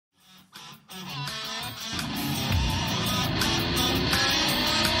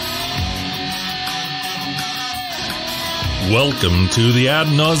Welcome to the Ad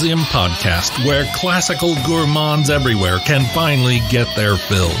Nauseam Podcast, where classical gourmands everywhere can finally get their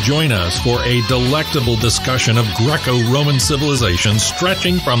fill. Join us for a delectable discussion of Greco-Roman civilization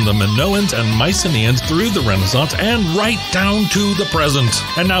stretching from the Minoans and Mycenaeans through the Renaissance and right down to the present.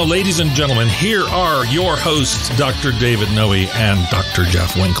 And now, ladies and gentlemen, here are your hosts, Dr. David Noe and Dr.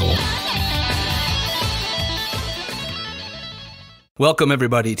 Jeff Winkle. Welcome,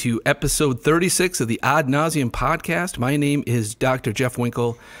 everybody, to episode 36 of the Ad Nauseam Podcast. My name is Dr. Jeff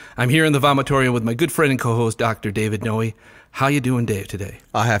Winkle. I'm here in the Vomitorium with my good friend and co-host, Dr. David Noe. How you doing, Dave, today?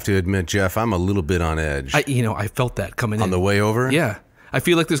 I have to admit, Jeff, I'm a little bit on edge. I felt that coming in. On the way over? Yeah. I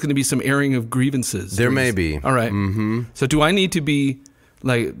feel like there's going to be some airing of grievances. There may be. All right. Mm-hmm. So do I need to be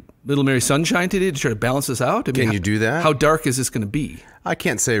like Little Mary Sunshine today to try to balance this out? I mean, Can you do that? How dark is this going to be? I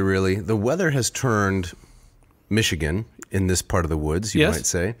can't say really. The weather has turned Michigan in this part of the woods, you might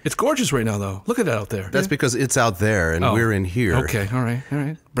say. It's gorgeous right now, though. Look at that out there. That's because it's out there and we're in here. Okay, all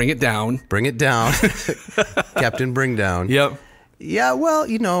right. Bring it down. Bring it down. Captain Bring Down. Yep. Yeah, well,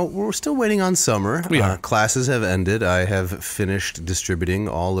 you know, we're still waiting on summer. We are. Classes have ended. I have finished distributing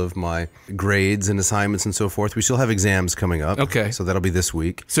all of my grades and assignments and so forth. We still have exams coming up. Okay. So that'll be this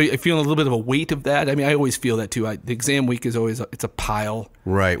week. So you're feeling a little bit of a weight of that? I mean, I always feel that too. The exam week is always, it's a pile.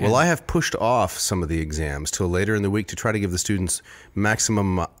 Right. Well, I have pushed off some of the exams till later in the week to try to give the students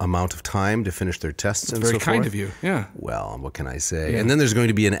maximum amount of time to finish their tests and so forth. Very kind of you, yeah. Well, what can I say? Yeah. And then there's going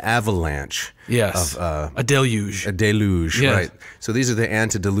to be an avalanche. Yes, of, a deluge. A deluge, yes. Right. So these are the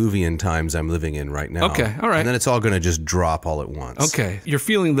antediluvian times I'm living in right now. Okay, all right. And then it's all going to just drop all at once. Okay. You're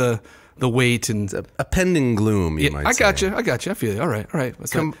feeling the weight and... It's a pending gloom, you might say. I got you. I feel you. All right.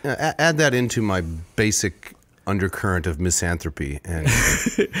 Add that into my basic undercurrent of misanthropy, and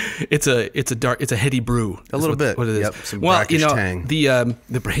it's a heady brew. A little bit. What it is. Yep, some brackish tang. The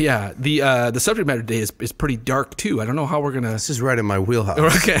subject matter today is pretty dark too. I don't know how we're gonna. This is right in my wheelhouse.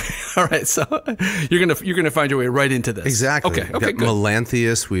 Okay, all right. So you're gonna find your way right into this. Exactly. Okay. We've got good.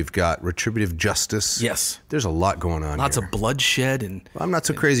 Melantheus. We've got retributive justice. Yes. There's a lot going on. Lots here. of bloodshed and. I'm not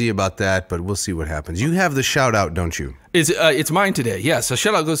so crazy about that, but we'll see what happens. You have the shout out, don't you? It's mine today. Yes. A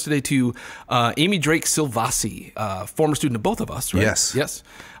shout out goes today to Amy Drake Silvassi, former student of both of us, right? Yes.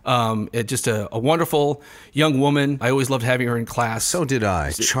 Just a wonderful young woman. I always loved having her in class. So did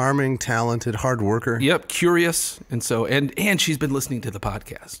I. Charming, talented, hard worker. Yep, curious, and she's been listening to the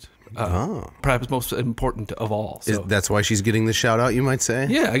podcast. Perhaps most important of all. So. That's why she's getting the shout out, you might say?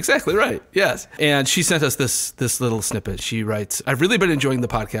 Yeah, exactly right. Yes. And she sent us this little snippet. She writes, I've really been enjoying the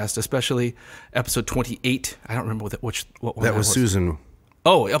podcast, especially episode 28. I don't remember what one that was. Susan.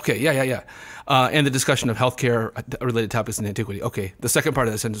 Oh, okay. Yeah. And the discussion of healthcare related topics in antiquity. Okay. The second part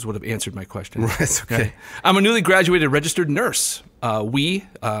of that sentence would have answered my question. Right. Okay. I'm a newly graduated registered nurse.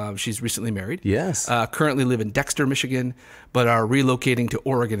 She's recently married. Yes. Currently live in Dexter, Michigan, but are relocating to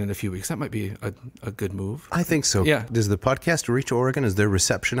Oregon in a few weeks. That might be a good move. I think so. Yeah. Does the podcast reach Oregon? Is there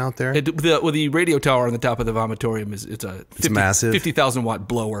reception out there? The radio tower on the top of the Vomitorium it's massive. 50,000 watt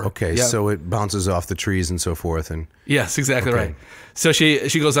blower. Okay. Yep. So it bounces off the trees and so forth. And yes, exactly right. So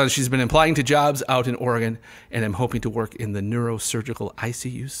she goes on. She's been applying to jobs out in Oregon, and I'm hoping to work in the neurosurgical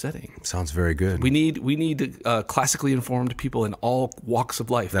ICU setting. Sounds very good. We need classically informed people in all walks of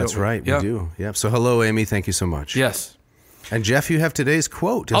life. That's right. We do. Yep. So hello, Amy. Thank you so much. Yes. And Jeff, you have today's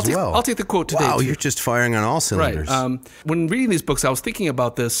quote as well. I'll take the quote today. Wow, too. You're just firing on all cylinders. Right. When reading these books, I was thinking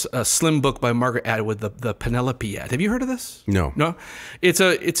about this slim book by Margaret Atwood, the Penelopiad. Have you heard of this? No. No.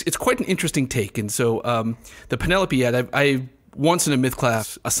 It's quite an interesting take. And so the Penelopiad, I once in a myth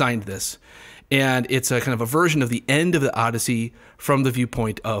class assigned this, and it's a kind of a version of the end of the Odyssey from the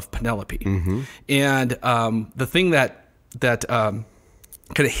viewpoint of Penelope. Mm-hmm. And the thing that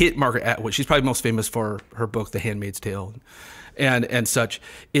kind of hit Margaret Atwood, she's probably most famous for her book, The Handmaid's Tale, and such,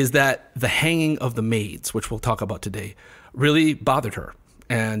 is that the hanging of the maids, which we'll talk about today, really bothered her.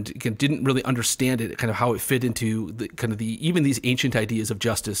 And didn't really understand it, kind of how it fit into even these ancient ideas of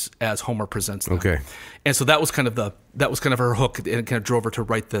justice as Homer presents them. Okay, and so that was kind of her hook, and it kind of drove her to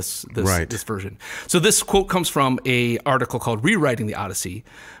write this version. So this quote comes from a article called "Rewriting the Odyssey"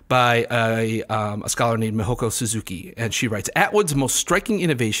 by a scholar named Mihoko Suzuki, and she writes, "Atwood's most striking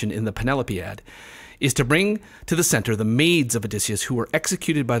innovation in the Penelopiad is to bring to the center the maids of Odysseus who were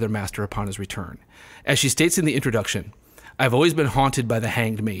executed by their master upon his return. As she states in the introduction, I've always been haunted by the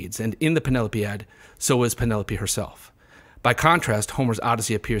hanged maids, and in the Penelopiad, so is Penelope herself. By contrast, Homer's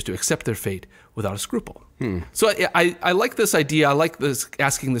Odyssey appears to accept their fate without a scruple." So I like this idea. I like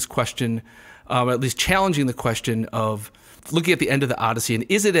asking this question, at least challenging the question of looking at the end of the Odyssey, and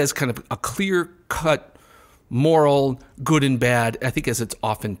is it as kind of a clear-cut moral good and bad, I think, as it's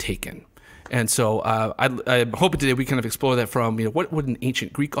often taken. And so I'm hoping today we kind of explore that from, what would an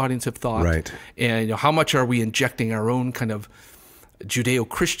ancient Greek audience have thought? Right. And how much are we injecting our own kind of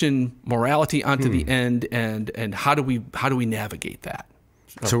Judeo-Christian morality onto the end, and how do we navigate that?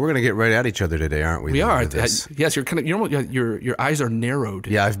 So we're going to get right at each other today, aren't we? We are. Yes, you're kind of. Your eyes are narrowed.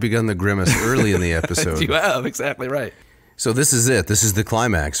 Yeah, I've begun the grimace early in the episode. You have, exactly right. So this is it. This is the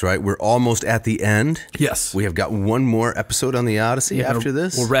climax, right? We're almost at the end. Yes. We have got one more episode on the Odyssey after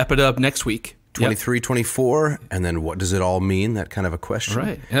this. We'll wrap it up next week. 23, 24, and then what does it all mean? That kind of a question.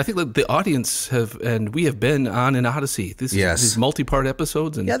 Right. And I think that the audience we have been on an Odyssey. These multi-part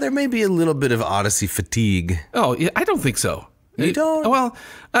episodes. And there may be a little bit of Odyssey fatigue. Oh, yeah, I don't think so. You don't? Well,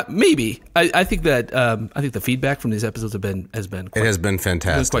 maybe. I think that the feedback from these episodes has been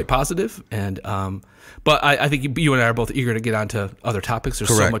fantastic. Quite positive, and but I think you and I are both eager to get onto other topics. There's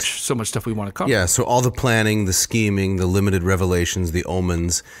so much stuff we want to cover. Yeah. So all the planning, the scheming, the limited revelations, the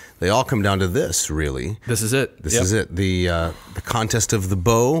omens, they all come down to this. Really, this is it. This is it. The contest of the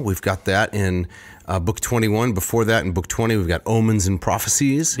bow. We've got that in book 21. Before that, in book 20, we've got omens and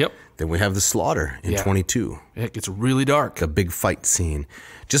prophecies. Yep. Then we have the slaughter in 22. It gets really dark. The big fight scene.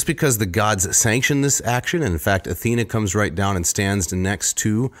 Just because the gods sanction this action, and in fact, Athena comes right down and stands next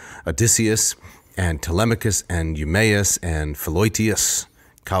to Odysseus and Telemachus and Eumaeus and Philoetius,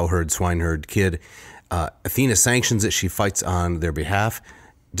 cowherd, swineherd, kid. Athena sanctions it. She fights on their behalf.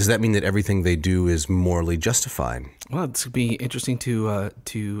 Does that mean that everything they do is morally justified? Well, it's going to be interesting to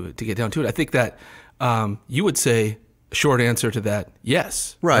get down to it. I think that you would say, short answer to that,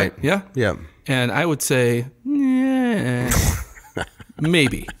 yes. Right. Yeah? Yeah. And I would say, yeah,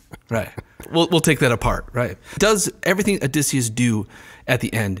 maybe. Right. We'll take that apart, right? Does everything Odysseus do at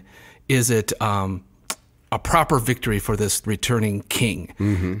the end, is it a proper victory for this returning king?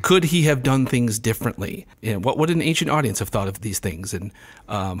 Mm-hmm. Could he have done things differently? And what would an ancient audience have thought of these things? And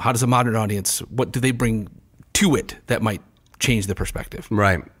how does a modern audience, what do they bring to it that might change the perspective?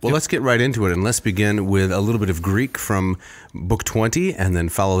 Right. Well, let's get right into it, and let's begin with a little bit of Greek from book 20, and then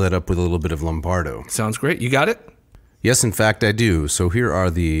follow that up with a little bit of Lombardo. Sounds great. You got it? Yes, in fact, I do. So here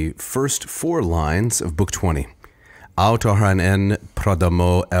are the first 4 lines of book 20. Autoran en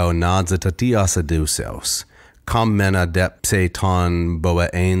prodamo eonadzatatias Odysseus, com mena depse ton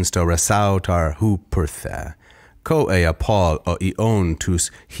boa ains to resautar huperthe, ko ea paul o ion tus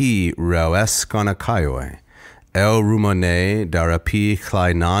he rees konakaioi. El rumone darapi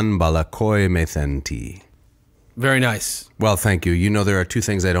klainan balakoi methenti. Very nice. Well, thank you. You know there are 2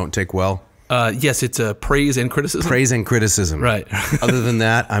 things I don't take well. Yes, it's praise and criticism. Praise and criticism. Right. Other than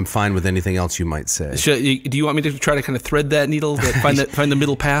that, I'm fine with anything else you might say. Do you want me to try to kind of thread that needle, find the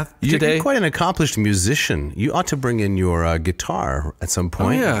middle path today? You're quite an accomplished musician. You ought to bring in your guitar at some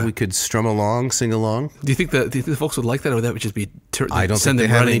point. Oh, yeah. We could strum along, sing along. Do you think the folks would like that, or that would just be? I don't think they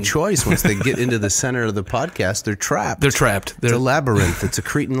have any choice. Once they get into the center of the podcast, they're trapped. They're trapped. It's a labyrinth. It's a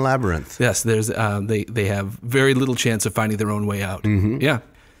Cretan labyrinth. Yes, there's they have very little chance of finding their own way out. Mm-hmm. Yeah.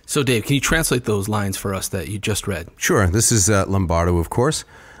 So, Dave, can you translate those lines for us that you just read? Sure. This is Lombardo, of course.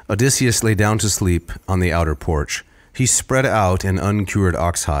 Odysseus lay down to sleep on the outer porch. He spread out an uncured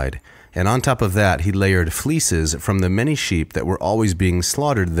oxhide, and on top of that he layered fleeces from the many sheep that were always being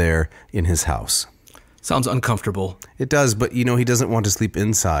slaughtered there in his house. Sounds uncomfortable. It does, but he doesn't want to sleep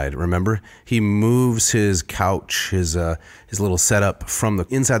inside, remember? He moves his couch, his little setup from the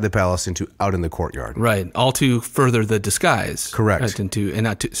inside the palace into out in the courtyard. Right, all to further the disguise. Correct.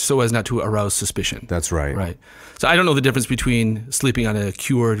 Right, so as not to arouse suspicion. That's right. Right. So I don't know the difference between sleeping on a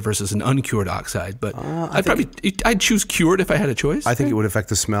cured versus an uncured oxhide, but I'd choose cured if I had a choice. I think it would affect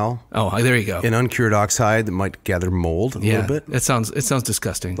the smell. Oh, there you go. An uncured oxhide that might gather mold a little bit. It sounds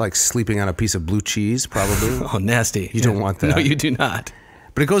disgusting. Like sleeping on a piece of blue cheese, probably. Oh, nasty. You don't want that. No, you do not.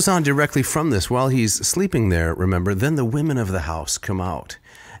 But it goes on directly from this. While he's sleeping there, remember, then the women of the house come out.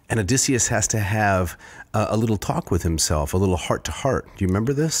 And Odysseus has to have a little talk with himself, a little heart-to-heart. Do you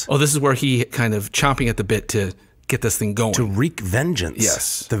remember this? Oh, this is where he kind of chomping at the bit to get this thing going. To wreak vengeance.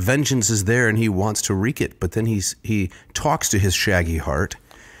 Yes. The vengeance is there and he wants to wreak it. But then he talks to his shaggy heart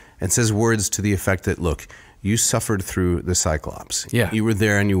and says words to the effect that, look, you suffered through the Cyclops. Yeah. You were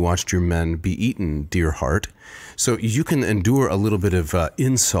there and you watched your men be eaten, dear heart. So you can endure a little bit of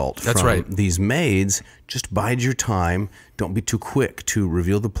insult from these maids. Just bide your time. Don't be too quick to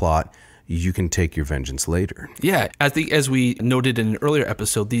reveal the plot. You can take your vengeance later. Yeah. I think as we noted in an earlier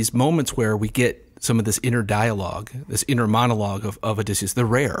episode, these moments where we get some of this inner dialogue, this inner monologue of Odysseus, they're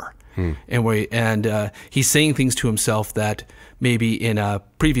rare. And he's saying things to himself that maybe in a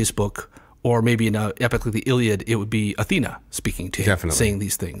previous book or maybe in an epic like the Iliad, it would be Athena speaking to him, saying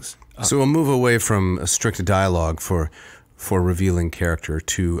these things. So we'll move away from a strict dialogue for for revealing character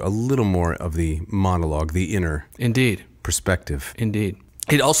to a little more of the monologue, the inner perspective. Indeed.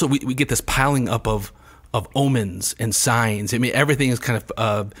 It also, we get this piling up of omens and signs. I mean, everything is kind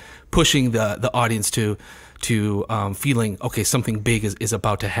of pushing the audience to feeling, okay, something big is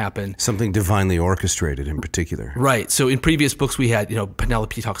about to happen. Something divinely orchestrated in particular. Right. So in previous books we had,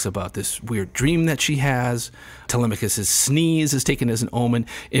 Penelope talks about this weird dream that she has. Telemachus' sneeze is taken as an omen.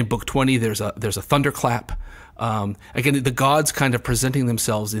 In book 20, there's a thunderclap. Again, the gods kind of presenting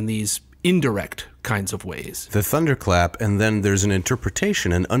themselves in these indirect kinds of ways. The thunderclap, and then there's an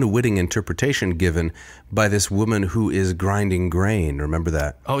interpretation, an unwitting interpretation given by this woman who is grinding grain. Remember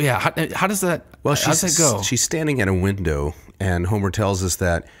that? Oh, yeah. How does that go? She's standing at a window, and Homer tells us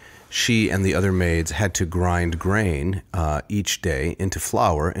that she and the other maids had to grind grain each day into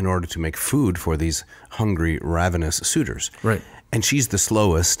flour in order to make food for these hungry, ravenous suitors. Right. And she's the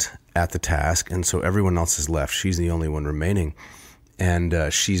slowest at the task, and so everyone else is left. She's the only one remaining.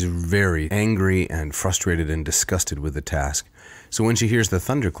 And she's very angry and frustrated and disgusted with the task. So when she hears the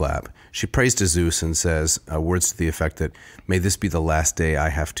thunderclap, she prays to Zeus and says words to the effect that, may this be the last day I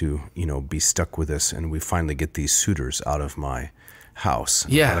have to, be stuck with this, and we finally get these suitors out of my house,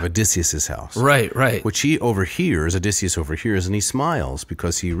 out of Odysseus' house. Right. Which Odysseus overhears, and he smiles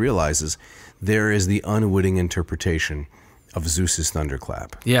because he realizes there is the unwitting interpretation of Zeus's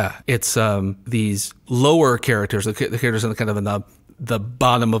thunderclap. Yeah, it's these lower characters, the characters in the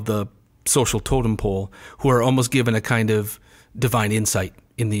bottom of the social totem pole, who are almost given a kind of divine insight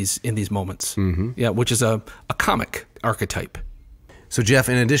in these moments. Mm-hmm. Yeah, which is a comic archetype. So, Jeff,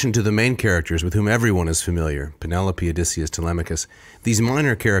 in addition to the main characters with whom everyone is familiar, Penelope, Odysseus, Telemachus, these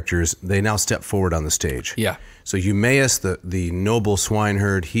minor characters, they now step forward on the stage. Yeah. So Eumaeus, the noble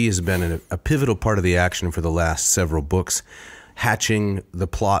swineherd, he has been a pivotal part of the action for the last several books, hatching the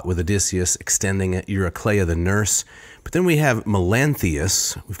plot with Odysseus, extending it, Eurycleia the nurse. But then we have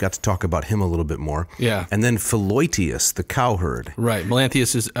Melanthius. We've got to talk about him a little bit more. Yeah. And then Philoetius, the cowherd. Right.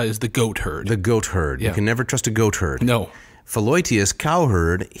 Melanthius is the goat herd. The goat herd. Yeah. You can never trust a goat herd. No. Philoetius,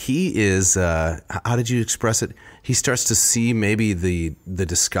 cowherd, he is, how did you express it? He starts to see maybe the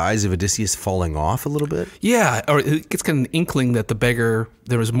disguise of Odysseus falling off a little bit? Yeah, or it gets kind of an inkling that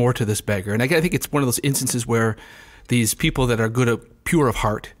there was more to this beggar. And I think it's one of those instances where these people that are pure of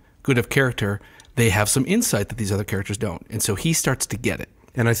heart, good of character, they have some insight that these other characters don't. And so he starts to get it.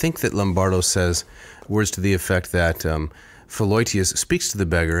 And I think that Lombardo says words to the effect that Philoetius speaks to the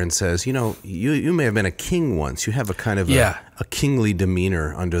beggar and says, you may have been a king once. You have a kind of a kingly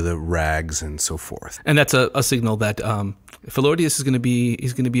demeanor under the rags and so forth. And that's a signal that Philoetius is going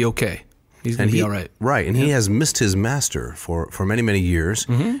to be okay. He's going to be all right. Right, and he has missed his master for many, many years.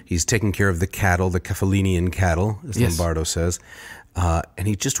 Mm-hmm. He's taking care of the cattle, the Cephallenian cattle, as Lombardo says. And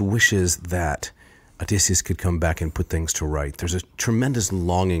he just wishes that Odysseus could come back and put things to right. There's a tremendous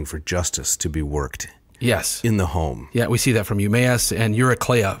longing for justice to be worked. Yes. In the home. Yeah, we see that from Eumaeus and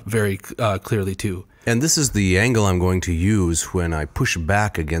Eurycleia very clearly too. And this is the angle I'm going to use when I push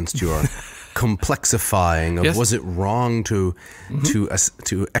back against your complexifying of was it wrong to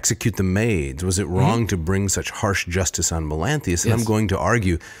execute the maids? Was it wrong to bring such harsh justice on Melanthius? And I'm going to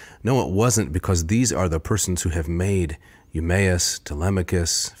argue, no, it wasn't, because these are the persons who have made Eumaeus,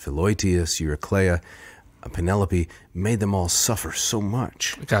 Telemachus, Philoetius, Eurycleia, Penelope, made them all suffer so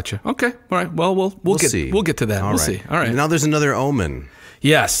much. Gotcha. Okay. All right. Well, we'll see. We'll get to that. We'll see. All right. Now there's another omen.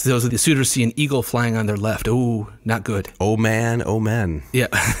 Yes, those are the suitors see an eagle flying on their left. Oh, not good. Oh man, oh men. Yeah,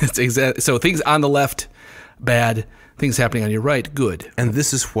 it's exactly. So things on the left, bad. Things happening on your right, good. And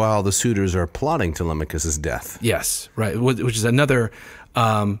this is while the suitors are plotting Telemachus' death. Yes, right. Which is another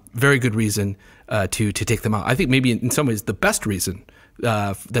very good reason to take them out. I think maybe in some ways the best reason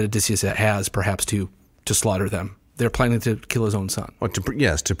that Odysseus has, perhaps, to slaughter them. They're planning to kill his own son. Well, to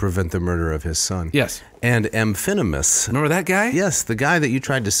prevent the murder of his son. Yes. And Amphinomus. Remember that guy? Yes, the guy that you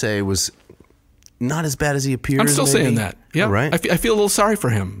tried to say was not as bad as he appears. I'm still saying that. Yeah. Right. I feel a little sorry for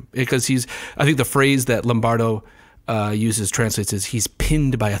him because I think the phrase that Lombardo translates as he's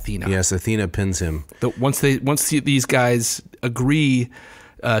pinned by Athena. Yes, Athena pins him. Once these guys agree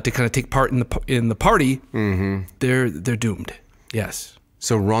to kind of take part in the party, they're doomed. Yes.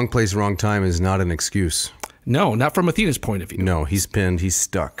 So wrong place, wrong time is not an excuse. No, not from Athena's point of view. No, he's pinned, he's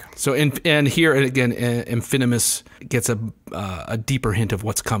stuck. So and here again, Amphinomus gets a deeper hint of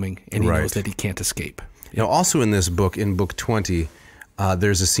what's coming, and he knows that he can't escape. Now, also in this book, in book 20,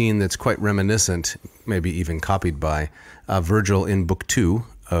 there's a scene that's quite reminiscent, maybe even copied by Virgil in book 2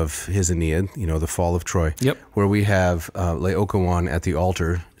 of his Aeneid, the fall of Troy. Yep. Where we have Laocoon at the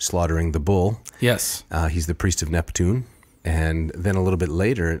altar slaughtering the bull. Yes. He's the priest of Neptune. And then a little bit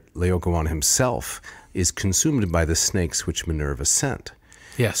later, Laocoon himself is consumed by the snakes which Minerva sent.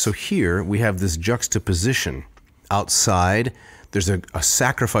 Yes. So here we have this juxtaposition. Outside, there's a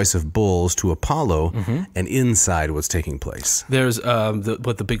sacrifice of bulls to Apollo, and inside what's taking place. There's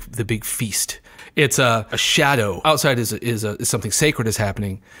the big feast. It's a shadow. Outside is something sacred is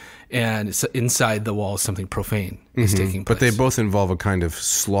happening, and inside the wall is something profane is taking place. But they both involve a kind of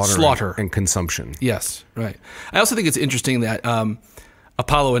slaughter and consumption. Yes, right. I also think it's interesting that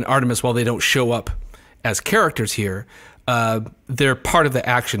Apollo and Artemis, while they don't show up as characters here, they're part of the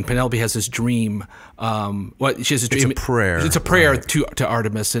action. Penelope has this dream. She has this dream. It's a prayer. It's a prayer to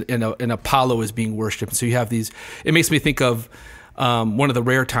Artemis, and Apollo is being worshipped. So you have these. It makes me think of one of the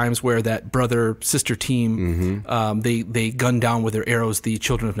rare times where that brother-sister team they gun down with their arrows the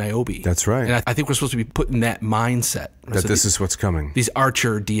children of Niobe. That's right. And I think we're supposed to be put in that mindset. That this is what's coming. These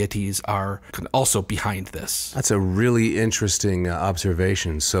archer deities are also behind this. That's a really interesting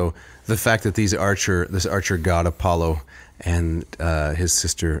observation. So the fact that this archer god Apollo and his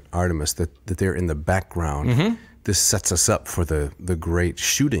sister Artemis, that they're in the background, this sets us up for the great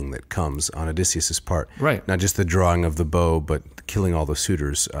shooting that comes on Odysseus' part. Right. Not just the drawing of the bow, but killing all the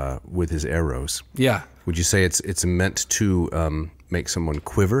suitors with his arrows. Yeah. Would you say it's meant to make someone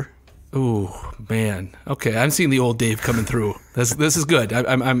quiver? Ooh, man. Okay, I'm seeing the old Dave coming through. This is good.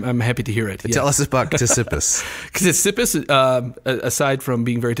 I'm happy to hear it. Tell us about Ctesippus. Ctesippus, aside from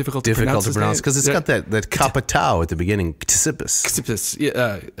being very difficult to pronounce, because it's got that kappa tau at the beginning. Ctesippus. Ctesippus.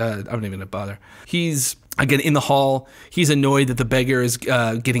 Yeah, I'm not even gonna bother. He's again in the hall. He's annoyed that the beggar is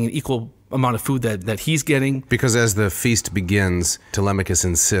getting an equal amount of food that he's getting. Because as the feast begins, Telemachus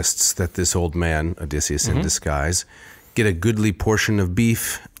insists that this old man, Odysseus in disguise, get a goodly portion of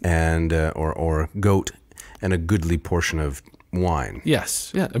beef and or goat and a goodly portion of wine.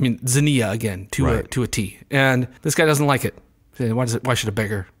 Yes, yeah. I mean, Xenia again to a T. And this guy doesn't like it. Why should a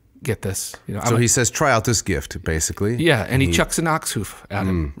beggar get this? So he says, try out this gift, basically. Yeah, and he chucks an ox hoof at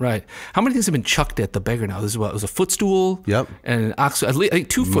him. Right. How many things have been chucked at the beggar now? This is what it was: a footstool. Yep. And an ox. At least, I think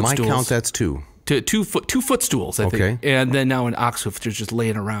 2 footstools. My count, that's 2. Two footstools, I think. And then now an ox hoof just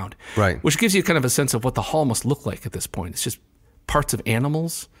laying around. Right. Which gives you kind of a sense of what the hall must look like at this point. It's just parts of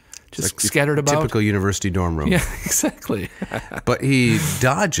animals just like scattered about. Typical university dorm room. Yeah, exactly. But he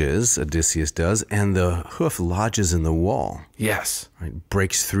dodges, Odysseus does, and the hoof lodges in the wall. Yes. Right,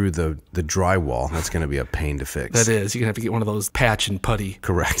 breaks through the drywall. That's going to be a pain to fix. That is. You're going to have to get one of those patch and putty.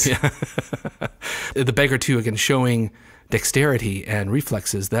 Correct. Yeah. The beggar, too, again, showing dexterity and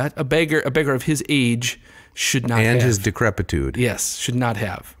reflexes that a beggar of his age should not have. And his decrepitude. Yes, should not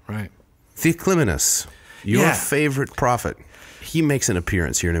have, right. Theoclymenus, your favorite prophet. He makes an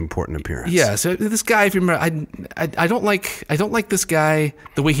appearance here, an important appearance. Yeah, so this guy, if you remember, I don't like this guy,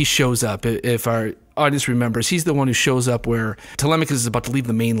 the way he shows up. If our audience remembers, he's the one who shows up where Telemachus is about to leave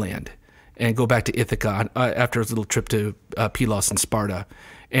the mainland and go back to Ithaca after his little trip to Pylos and Sparta.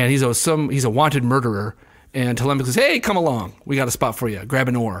 And he's a wanted murderer. And Telemachus says, hey, come along. We got a spot for you. Grab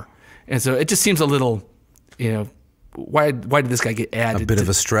an oar. And so it just seems a little, why did this guy get added? A bit of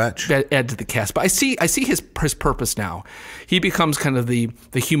a stretch. Add to the cast. But I see his purpose now. He becomes kind of the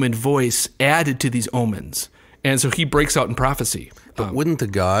human voice added to these omens. And so he breaks out in prophecy. But wouldn't the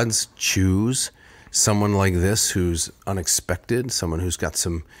gods choose someone like this who's unexpected, someone who's got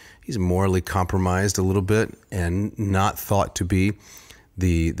he's morally compromised a little bit and not thought to be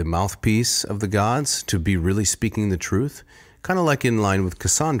the mouthpiece of the gods, to be really speaking the truth? Kind of like in line with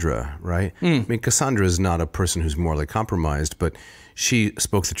Cassandra, right? I mean, Cassandra is not a person who's morally compromised, but she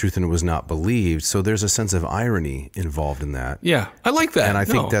spoke the truth and it was not believed. So there's a sense of irony involved in that. Yeah, I like that. And I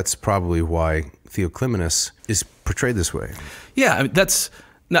think that's probably why Theoclymenus is portrayed this way. Yeah, I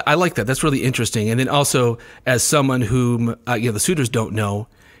mean, I like that. That's really interesting. And then also, as someone whom the suitors don't know,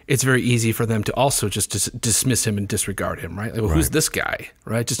 it's very easy for them to also just dismiss him and disregard him, right? Like, well, who's this guy,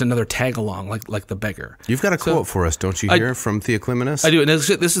 right? Just another tag along, like the beggar. You've got a quote for us, don't you, here from Theoclymenus? I do, and this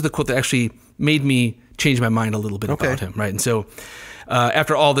is the quote that actually made me change my mind a little bit about him, right? And so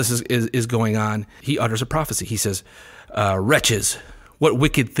after all this is going on, he utters a prophecy. He says, wretches, what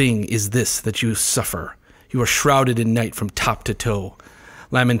wicked thing is this that you suffer? You are shrouded in night from top to toe.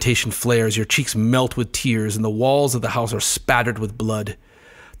 Lamentation flares, your cheeks melt with tears, and the walls of the house are spattered with blood.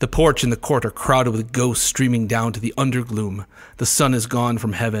 The porch and the court are crowded with ghosts streaming down to the undergloom. The sun is gone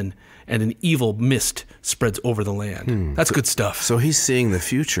from heaven, and an evil mist spreads over the land. That's good stuff. So he's seeing the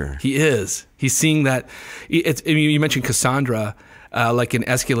future. He is. He's seeing that. You mentioned Cassandra, like in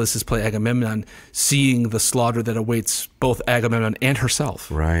Aeschylus's play Agamemnon, seeing the slaughter that awaits both Agamemnon and herself.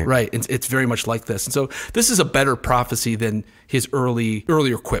 Right. Right. It's very much like this. And so this is a better prophecy than his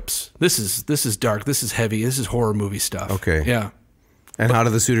earlier quips. This is dark. This is heavy. This is horror movie stuff. Okay. Yeah. And how do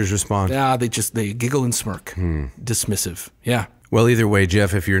the suitors respond? They giggle and smirk. Dismissive. Yeah. Well, either way,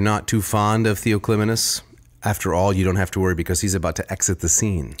 Jeff, if you're not too fond of Theoclymenus, after all, you don't have to worry because he's about to exit the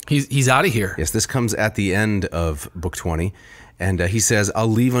scene. He's out of here. Yes, this comes at the end of Book 20. And he says, I'll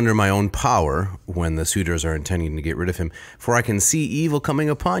leave under my own power when the suitors are intending to get rid of him. For I can see evil coming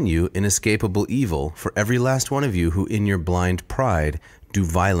upon you, inescapable evil, for every last one of you who in your blind pride do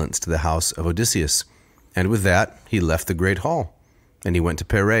violence to the house of Odysseus. And with that, he left the great hall. And he went to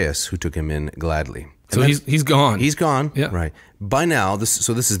Piraeus, who took him in gladly. So he's gone. He's gone, yeah. Right. By now, this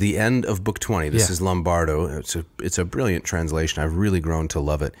is the end of Book 20. This is Lombardo. It's a brilliant translation. I've really grown to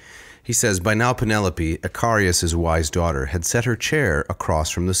love it. He says, by now Penelope, Icarius' wise daughter, had set her chair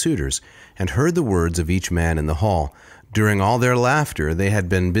across from the suitors, and heard the words of each man in the hall. During all their laughter, they had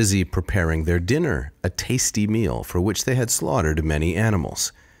been busy preparing their dinner, a tasty meal for which they had slaughtered many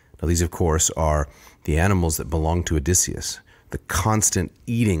animals. Now these, of course, are the animals that belong to Odysseus. The constant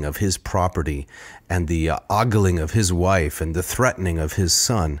eating of his property, and the ogling of his wife, and the threatening of his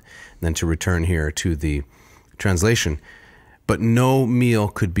son. And then to return here to the translation, but no meal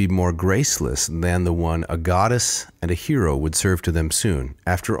could be more graceless than the one a goddess and a hero would serve to them soon.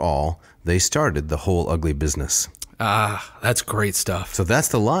 After all, they started the whole ugly business. Ah, that's great stuff. So that's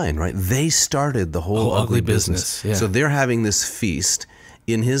the line, right? They started the whole ugly business. Yeah. So they're having this feast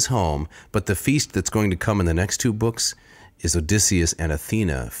in his home, but the feast that's going to come in the next two books is Odysseus and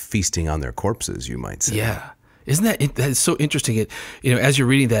Athena feasting on their corpses, you might say. Yeah. Isn't that's so interesting? As you're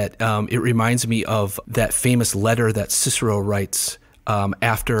reading that, it reminds me of that famous letter that Cicero writes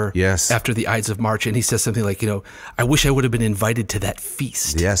after the Ides of March, and he says something like, I wish I would have been invited to that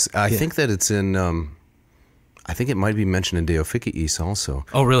feast. Yes, I think that it's in. I think it might be mentioned in De Officiis also.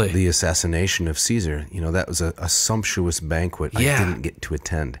 Oh, really? The assassination of Caesar. That was a sumptuous banquet I didn't get to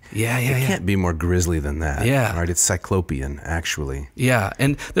attend. It can't be more grisly than that. Yeah. Right? It's Cyclopean, actually. Yeah,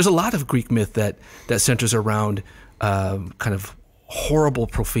 and there's a lot of Greek myth that centers around kind of horrible,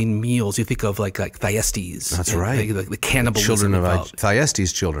 profane meals. You think of like Thyestes. That's right. The cannibalism. Children of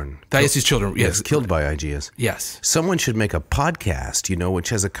Thyestes' children. Thyestes' children, yes. Killed by Aegeus. Yes. Someone should make a podcast, which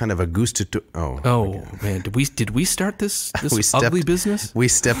has a kind of a gusto. Oh man, did we start this ugly business? We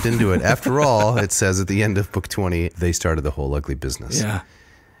stepped into it. After all, it says at the end of Book 20, they started the whole ugly business. Yeah.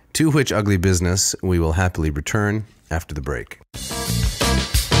 To which ugly business we will happily return after the break.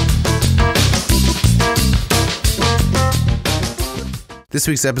 This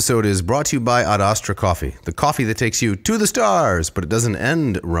week's episode is brought to you by Ad Astra Coffee, the coffee that takes you to the stars, but it doesn't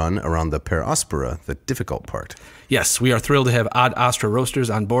end run around the per aspera, the difficult part. Yes, we are thrilled to have Ad Astra Roasters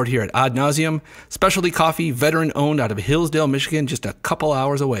on board here at Ad Nauseam. Specialty coffee, veteran-owned out of Hillsdale, Michigan, just a couple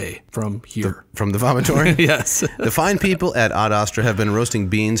hours away from here. From the Vomitorium? Yes. The fine people at Ad Astra have been roasting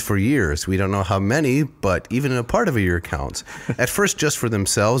beans for years. We don't know how many, but even a part of a year counts. At first just for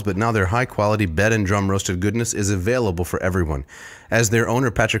themselves, but now their high-quality bed and drum roasted goodness is available for everyone. As their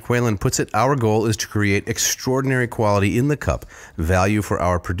owner, Patrick Whalen, puts it, our goal is to create extraordinary quality in the cup, value for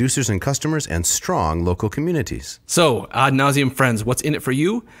our producers and customers, and strong local communities. So, Ad Nauseam friends, what's in it for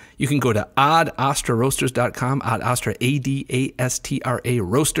you? You can go to adastraroasters.com, Ad Astra, A-D-A-S-T-R-A,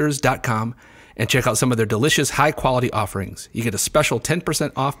 roasters.com, and check out some of their delicious, high-quality offerings. You get a special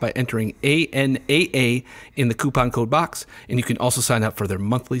 10% off by entering ANAA in the coupon code box, and you can also sign up for their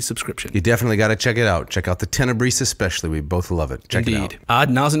monthly subscription. You definitely got to check it out. Check out the Tenebris especially. We both love it. Check it out. Odd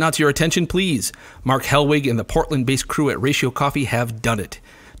nows and now to your attention, please. Mark Helwig and the Portland-based crew at Ratio Coffee have done it.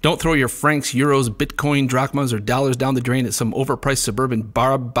 Don't throw your francs, euros, Bitcoin, drachmas, or dollars down the drain at some overpriced suburban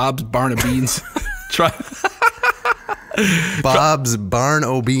Bob's Barn of Beans. Try... Bob's Barn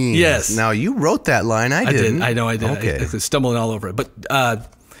o' Beans. Yes. Now, you wrote that line. I didn't. I know I did. Okay. I was stumbling all over it. But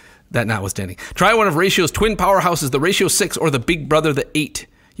that notwithstanding. Try one of Ratio's twin powerhouses, the Ratio 6 or the Big Brother, the 8.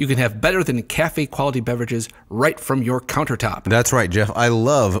 You can have better than cafe-quality beverages right from your countertop. That's right, Jeff. I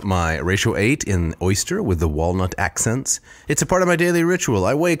love my Ratio 8 in oyster with the walnut accents. It's a part of my daily ritual.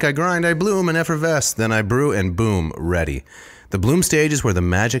 I wake, I grind, I bloom and effervesce. Then I brew and boom, ready. The bloom stage is where the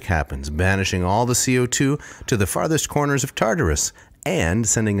magic happens, banishing all the CO2 to the farthest corners of Tartarus and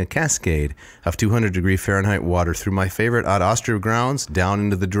sending a cascade of 200-degree Fahrenheit water through my favorite Ad Astra grounds down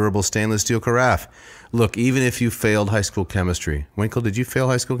into the durable stainless steel carafe. Look, even if you failed high school chemistry. Winkle, did you fail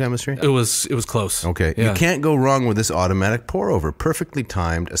high school chemistry? It was close. Okay. Yeah. You can't go wrong with this automatic pour-over. Perfectly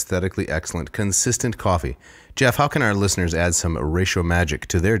timed, aesthetically excellent, consistent coffee. Jeff, how can our listeners add some Ratio magic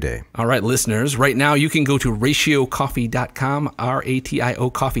to their day? All right, listeners, right now you can go to ratiocoffee.com, R-A-T-I-O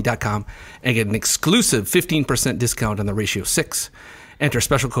coffee.com, and get an exclusive 15% discount on the Ratio 6. Enter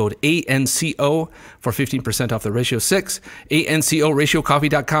special code ANCO for 15% off the Ratio 6, ANCO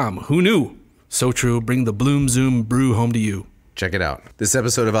ratiocoffee.com. Who knew? So true, bring the Bloom Zoom brew home to you. Check it out. This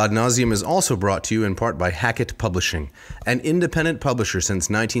episode of Ad Nauseam is also brought to you in part by Hackett Publishing. An independent publisher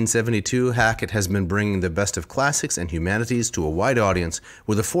since 1972, Hackett has been bringing the best of classics and humanities to a wide audience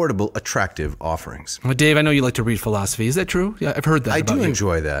with affordable, attractive offerings. Well, Dave, I know you like to read philosophy. Is that true? Yeah, I've heard that. I do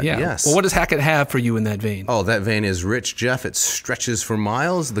enjoy that, yes. Well, what does Hackett have for you in that vein? Oh, that vein is rich, Jeff. It stretches for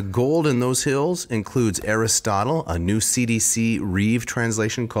miles. The gold in those hills includes Aristotle, a new CDC Reeve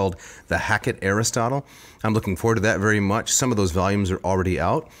translation called The Hackett Aristotle. I'm looking forward to that very much. Some of those volumes are already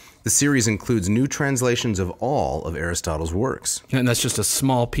out. The series includes new translations of all of Aristotle's works. And that's just a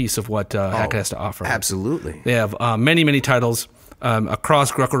small piece of what Hackett has to offer. Absolutely. They have many, many titles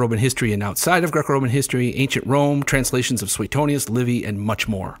across Greco-Roman history and outside of Greco-Roman history, ancient Rome, translations of Suetonius, Livy, and much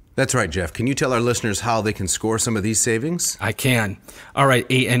more. That's right, Jeff. Can you tell our listeners how they can score some of these savings? I can. All right,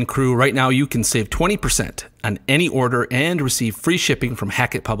 AN crew, right now you can save 20% on any order and receive free shipping from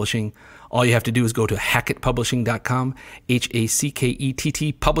Hackett Publishing. All you have to do is go to hackettpublishing.com,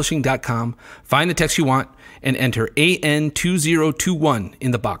 HACKETT publishing.com, find the text you want, and enter AN2021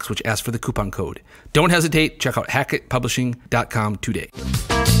 in the box, which asks for the coupon code. Don't hesitate. Check out hackettpublishing.com today.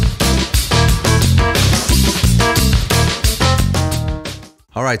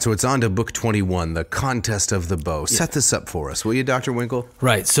 All right, so it's on to book 21, The Contest of the Bow. Set this up for us, will you, Dr. Winkle?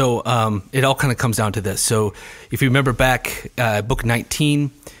 Right, so it all kind of comes down to this. So if you remember back, book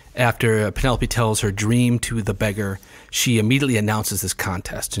 19, after Penelope tells her dream to the beggar, she immediately announces this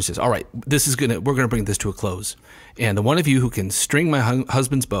contest and says, all right, we're gonna bring this to a close. And the one of you who can string my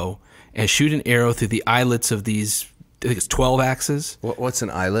husband's bow and shoot an arrow through the eyelets of these, I think it's 12 axes. What's an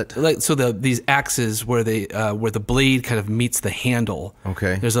eyelet? So these axes where the blade kind of meets the handle.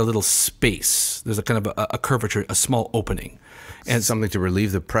 Okay. There's a little space. There's a kind of a curvature, a small opening. And something to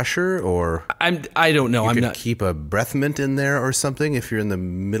relieve the pressure, or I don't know. You could keep a breath mint in there or something if you're in the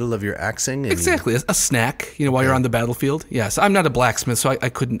middle of your axing. Exactly, a snack. While you're on the battlefield. Yes, I'm not a blacksmith, so I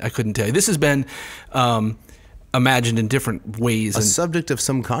couldn't tell you. This has been imagined in different ways. A subject of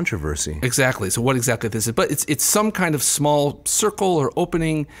some controversy. Exactly. So what exactly this is, but it's some kind of small circle or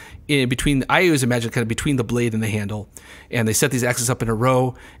opening in between. I always imagine kind of between the blade and the handle, and they set these axes up in a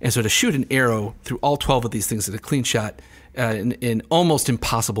row, and so to shoot an arrow through all 12 of these things at a clean shot. An almost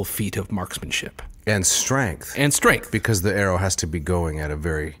impossible feat of marksmanship. And strength. Because the arrow has to be going at a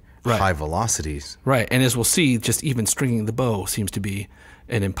very high velocities. Right, and as we'll see, just even stringing the bow seems to be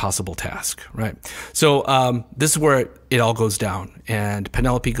an impossible task, right? So this is where it all goes down, and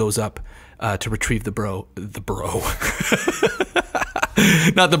Penelope goes up to retrieve the bow,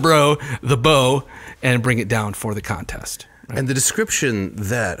 and bring it down for the contest. Right? And the description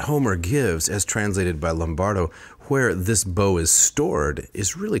that Homer gives, as translated by Lombardo, where this bow is stored,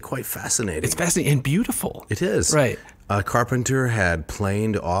 is really quite fascinating. It's fascinating and beautiful. It is. Right. A carpenter had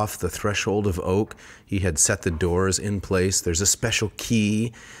planed off the threshold of oak. He had set the doors in place. There's a special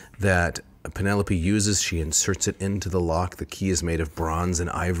key that Penelope uses. She inserts it into the lock. The key is made of bronze and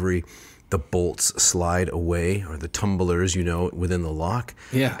ivory. The bolts slide away, or the tumblers, within the lock.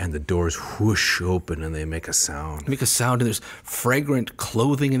 Yeah. And the doors whoosh open and they make a sound. And there's fragrant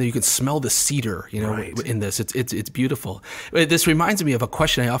clothing in there. You can smell the cedar, right. in this. It's beautiful. This reminds me of a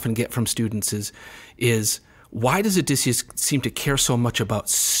question I often get from students is why does Odysseus seem to care so much about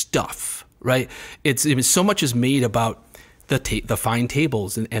stuff, right? So much is made about the fine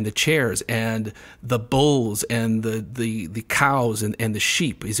tables and the chairs and the bulls and the cows and the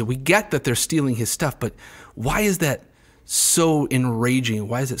sheep. He said, we get that they're stealing his stuff, but why is that so enraging?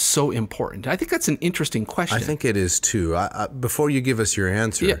 Why is it so important? I think that's an interesting question. I think it is too. Before you give us your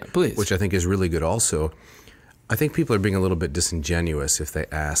answer, please. Which I think is really good also, I think people are being a little bit disingenuous if they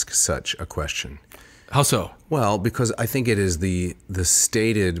ask such a question. How so? Well, because I think it is the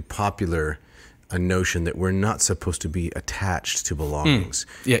stated popular a notion that we're not supposed to be attached to belongings.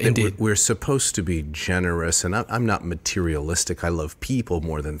 Yeah, indeed. We're supposed to be generous, and I'm not materialistic. I love people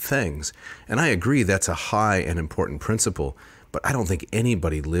more than things. And I agree that's a high and important principle, but I don't think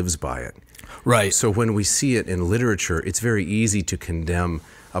anybody lives by it. Right. So when we see it in literature, it's very easy to condemn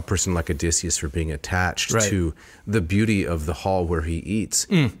a person like Odysseus for being attached to the beauty of the hall where he eats.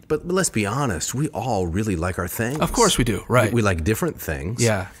 But let's be honest, we all really like our things. Of course we do, right. We like different things.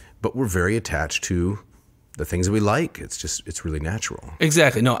 Yeah. But we're very attached to the things that we like. It's really natural.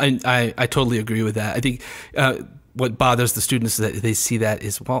 Exactly. No, I totally agree with that. I think what bothers the students is that they see that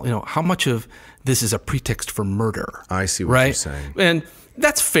is, how much of this is a pretext for murder? I see what you're saying. And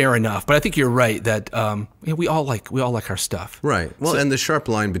that's fair enough, but I think you're right that we all like our stuff. Right. Well, and the sharp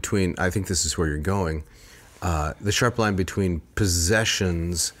line between, I think this is where you're going, the sharp line between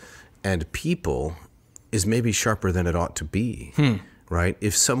possessions and people is maybe sharper than it ought to be. Right?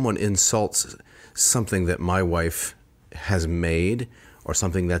 If someone insults something that my wife has made or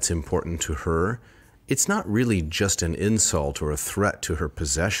something that's important to her, it's not really just an insult or a threat to her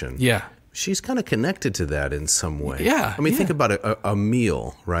possession. Yeah. She's kind of connected to that in some way. Yeah. I mean, think about a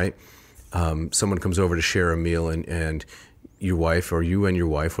meal, right? Someone comes over to share a meal, and your wife, or you and your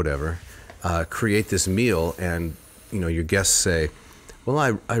wife, whatever, create this meal, and your guests say,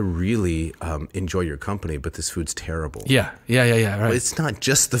 well, I really enjoy your company, but this food's terrible. Yeah, right. But it's not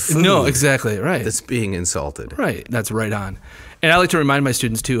just the food. No, exactly, right. That's being insulted. Right, that's right on. And I like to remind my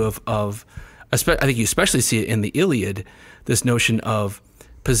students, too, of I think you especially see it in the Iliad, this notion of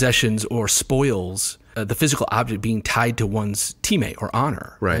possessions or spoils, the physical object being tied to one's teammate or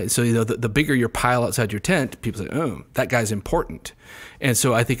honor. Right. So the bigger your pile outside your tent, people say, oh, that guy's important. And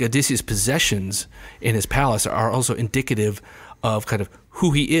so I think Odysseus' possessions in his palace are also indicative of kind of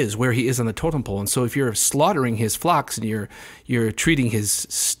who he is, where he is on the totem pole. And so if you're slaughtering his flocks and you're treating his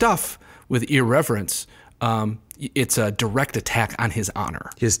stuff with irreverence, it's a direct attack on his honor.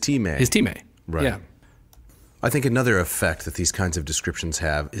 His teammate. His teammate. Right. Yeah. I think another effect that these kinds of descriptions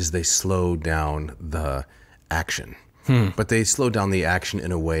have is they slow down the action. But they slow down the action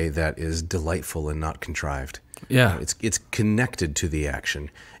in a way that is delightful and not contrived. Yeah. It's connected to the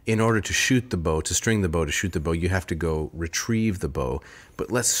action. In order to shoot the bow, to string the bow, to shoot the bow, you have to go retrieve the bow.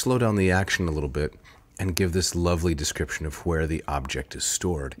 But let's slow down the action a little bit and give this lovely description of where the object is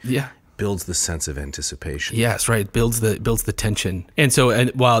stored. Yeah. Builds the sense of anticipation. Yes, right. Builds the tension. And so,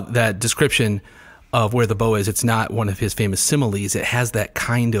 while that description of where the bow is, it's not one of his famous similes, it has that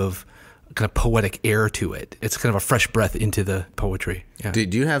kind of poetic air to it. It's kind of a fresh breath into the poetry. Yeah. Do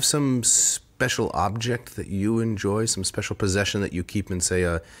you have some special object that you enjoy, some special possession that you keep in, say,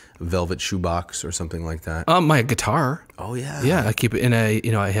 a velvet shoebox or something like that? My guitar. Oh, yeah. Yeah, I keep it in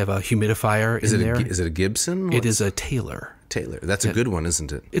I have a humidifier in there. Is it a Gibson? It is a Taylor. Taylor. That's a good one,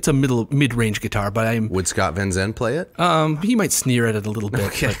 isn't it? It's a mid-range guitar, but Would Scott Van Zandt play it? He might sneer at it a little bit.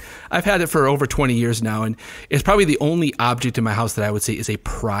 Okay. But I've had it for over 20 years now, and it's probably the only object in my house that I would say is a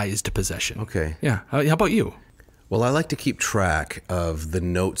prized possession. Okay. Yeah. How about you? Well, I like to keep track of the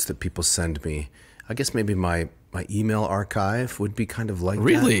notes that people send me. I guess maybe my email archive would be kind of like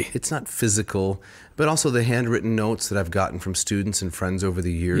Really? that. It's not physical, but also the handwritten notes that I've gotten from students and friends over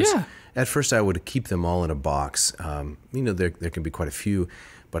the years. Yeah. At first, I would keep them all in a box. There can be quite a few,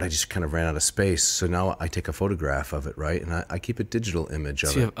 but I just kind of ran out of space. So now I take a photograph of it, right? And I keep a digital image of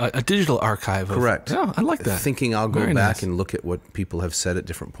it. So you have a digital archive. Correct. Yeah, I like that. Thinking I'll go Very back nice. and look at what people have said at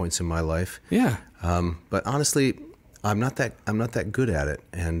different points in my life. Yeah. But honestly, I'm not that good at it,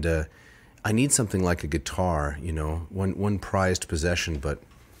 and I need something like a guitar, one prized possession, but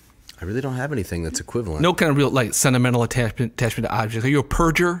I really don't have anything that's equivalent. No kind of real sentimental attachment to objects. Are you a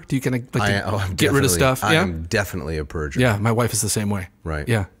purger? Do you kind of get rid of stuff? I am definitely a purger. Yeah, my wife is the same way. Right.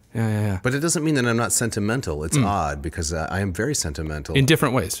 Yeah. But it doesn't mean that I'm not sentimental. It's odd because I am very sentimental. In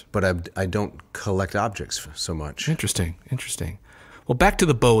different ways. But I don't collect objects so much. Interesting. Well, back to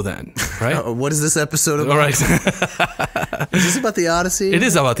the bow then, right? What is this episode about? All right. Is this about the Odyssey? It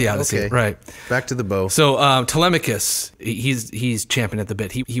is about the Odyssey, okay. Right. Back to the bow. So Telemachus, he's champing at the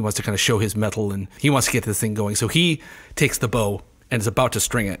bit. He wants to kind of show his mettle, and he wants to get this thing going. So he takes the bow and is about to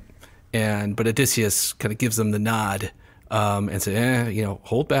string it, but Odysseus kind of gives them the nod and says,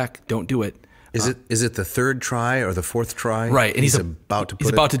 hold back, don't do it. Is it the third try or the fourth try? Right, and he's about to. He's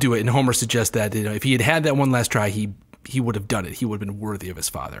about to do it, and Homer suggests that if he had that one last try, he would have done it. He would have been worthy of his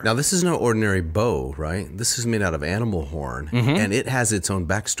father. Now, this is no ordinary bow, right? This is made out of animal horn, and it has its own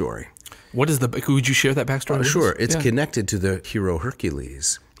backstory. What is would you share that backstory? Oh, sure. It's connected to the hero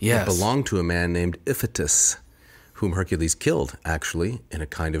Hercules. Yes. It belonged to a man named Iphitus, whom Hercules killed, actually, in a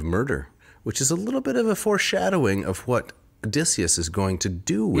kind of murder, which is a little bit of a foreshadowing of what Odysseus is going to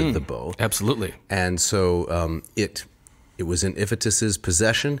do with the bow. Absolutely. And so it was in Iphitus's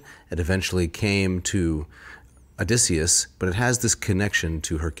possession. It eventually came to Odysseus, but it has this connection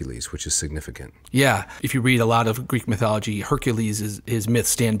to Hercules, which is significant. Yeah. If you read a lot of Greek mythology, his myths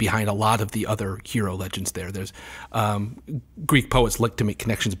stand behind a lot of the other hero legends there. There's Greek poets like to make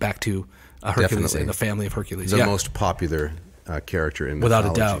connections back to Hercules Definitely. and the family of Hercules. The most popular character in mythology.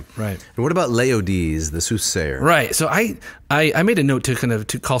 Without a doubt, right. And what about Leodes, the soothsayer? Right. So I made a note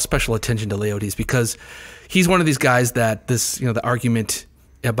to call special attention to Leodes because he's one of these guys that the argument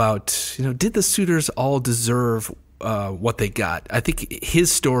about, did the suitors all deserve what they got? I think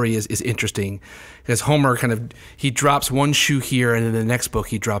his story is interesting because Homer he drops one shoe here and in the next book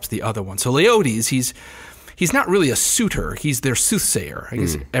he drops the other one. So Leodes, he's not really a suitor. He's their soothsayer. I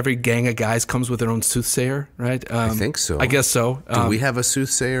guess every gang of guys comes with their own soothsayer, right? I think so. I guess so. Do we have a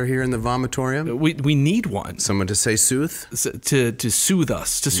soothsayer here in the Vomitorium? We need one. Someone to say sooth? To soothe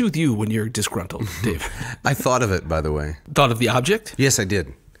us, to soothe you when you're disgruntled, Dave. I thought of it, by the way. Thought of the object? Yes, I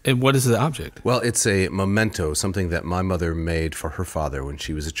did. And what is the object? Well, it's a memento, something that my mother made for her father when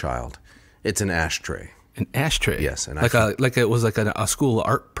she was a child. It's an ashtray. An ashtray? Yes. Like it was like a school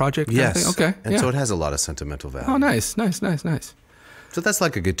art project? Yes. Okay. And so it has a lot of sentimental value. Oh, nice. So that's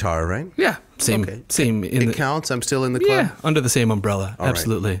like a guitar, right? Yeah. Same. Okay. Same. It counts? I'm still in the club? Yeah, under the same umbrella. All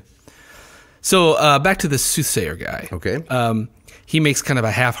absolutely. Right. So back to the soothsayer guy. Okay. He makes kind of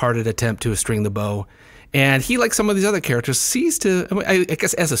a half-hearted attempt to string the bow. And he, like some of these other characters, I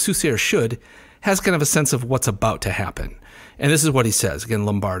guess as a soothsayer should, has kind of a sense of what's about to happen. And this is what he says, again,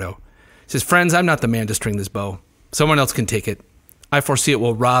 Lombardo. He says, "Friends, I'm not the man to string this bow. Someone else can take it. I foresee it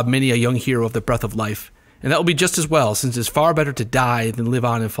will rob many a young hero of the breath of life. And that will be just as well, since it's far better to die than live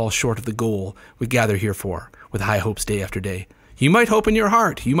on and fall short of the goal we gather here for, with high hopes day after day. You might hope in your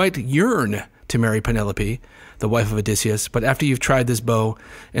heart, you might yearn to marry Penelope, the wife of Odysseus, but after you've tried this bow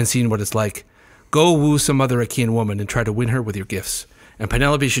and seen what it's like, go woo some other Achaean woman and try to win her with your gifts. And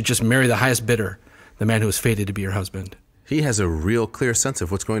Penelope should just marry the highest bidder, the man who is fated to be your husband." He has a real clear sense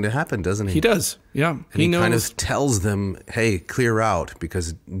of what's going to happen, doesn't he? He does, yeah. And he knows. Kind of tells them, hey, clear out,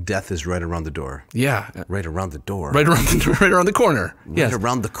 because death is right around the door. Yeah. Right around the door. Right around the corner. Right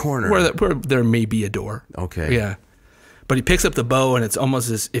around the corner. Where there may be a door. Okay. Yeah. But he picks up the bow, and it's almost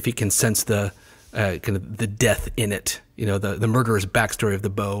as if he can sense the kind of the death in it. You know, the murderous backstory of the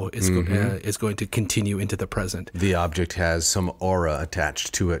bow is going to continue into the present. The object has some aura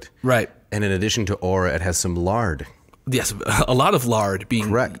attached to it. Right. And in addition to aura, it has some lard. Yes, a lot of lard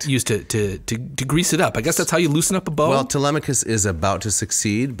being used to grease it up. I guess that's how you loosen up a bow. Well, Telemachus is about to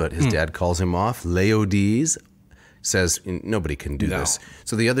succeed, but his dad calls him off. Leodes says nobody can do this.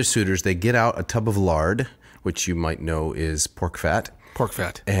 So the other suitors, they get out a tub of lard, which you might know is pork fat. Pork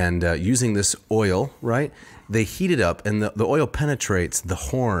fat. And using this oil, right, they heat it up, and the oil penetrates the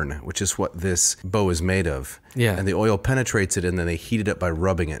horn, which is what this bow is made of. Yeah. And the oil penetrates it, and then they heat it up by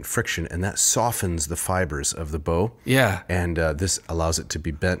rubbing it, friction, and that softens the fibers of the bow. Yeah. And this allows it to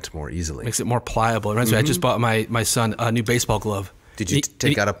be bent more easily. Makes it more pliable. It reminds me, I just bought my son a new baseball glove. Did you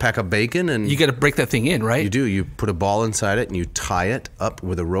take out a pack of bacon? And you got to break that thing in, right? You do. You put a ball inside it, and you tie it up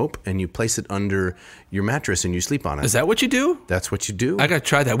with a rope, and you place it under your mattress, and you sleep on it. Is that what you do? That's what you do. I got to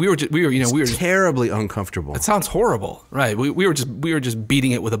try that. We were It's terribly uncomfortable. It sounds horrible, right? We were just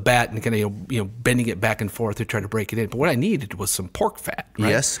beating it with a bat and kind of bending it back and forth to try to break it in. But what I needed was some pork fat. Right?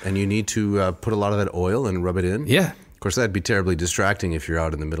 Yes, and you need to put a lot of that oil and rub it in. Yeah. Of course, that'd be terribly distracting if you're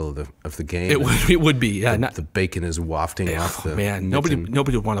out in the middle of the game. It would be. Yeah, the bacon is wafting off the man. Nobody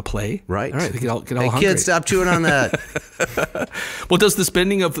would want to play. Right. All right. They get all hey, hungry. Kids, stop chewing on that. Well, does the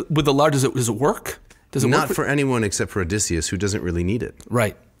spending with the lard does it work? Does it not work for anyone except for Odysseus, who doesn't really need it.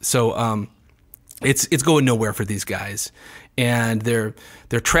 Right. So it's going nowhere for these guys, and they're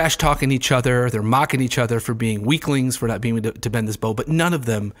trash talking each other. They're mocking each other for being weaklings, for not being able to bend this bow. But none of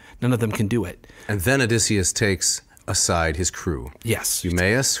them can do it. And then Odysseus takes aside his crew. Yes.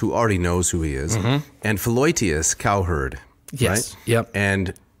 Eumaeus, who already knows who he is, and Philoetius, cowherd. Yes. Right? Yep.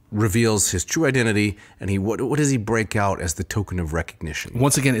 And reveals his true identity, and what does he break out as the token of recognition?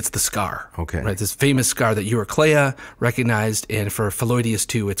 Once again, it's the scar. Okay. Right, this famous scar that Eurycleia recognized, and for Philoetius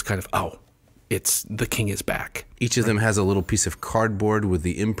too, it's kind of, it's the king is back. Each of them has a little piece of cardboard with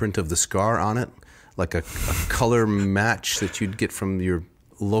the imprint of the scar on it, like a color match that you'd get from your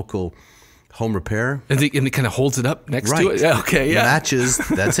local home repair. And he kind of holds it up next to it? Yeah, okay, yeah. Matches,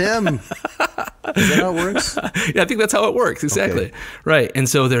 that's him. Is that how it works? Yeah, I think that's how it works, exactly. Okay. Right, and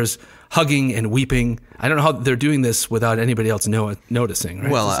so there's hugging and weeping. I don't know how they're doing this without anybody else noticing,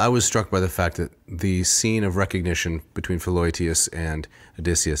 right? Well, I was struck by the fact that the scene of recognition between Philoetius and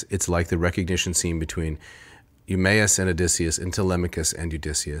Odysseus, it's like the recognition scene between Eumaeus and Odysseus and Telemachus and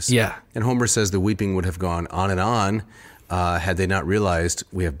Odysseus. Yeah. And Homer says the weeping would have gone on and on had they not realized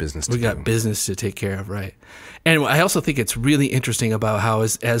we have business to do. We got business to take care of, right? And I also think it's really interesting about how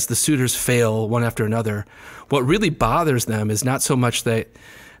as the suitors fail one after another, what really bothers them is not so much that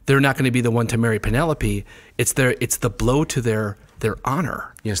they're not going to be the one to marry Penelope. It's the blow to their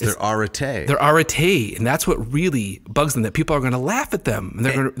honor. Yes, their arete. Their arete, and that's what really bugs them. That people are going to laugh at them, and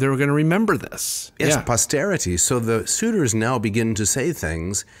they're going to remember this. Yes, yeah. Posterity. So the suitors now begin to say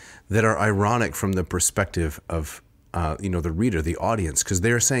things that are ironic from the perspective of the reader, the audience, because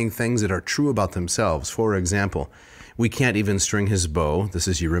they're saying things that are true about themselves. For example, we can't even string his bow. This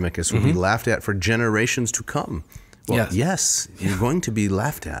is Eurymachus, will be laughed at for generations to come. Well, yes, you're going to be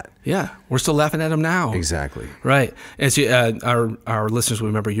laughed at. Yeah, we're still laughing at him now. Exactly. Right. As you, our listeners will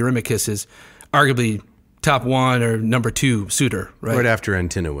remember, Eurymachus is arguably top 1 or number 2 suitor, right? Right after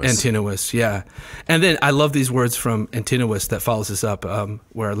Antinous. Antinous, yeah. And then I love these words from Antinous that follows this up,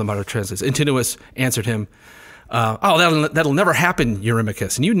 where Lemaitre translates. Antinous answered him, that'll never happen,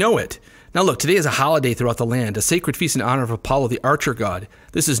 Eurymachus, and you know it. Now look, today is a holiday throughout the land, a sacred feast in honor of Apollo, the archer god.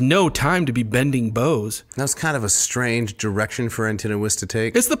 This is no time to be bending bows. That's kind of a strange direction for Antinous to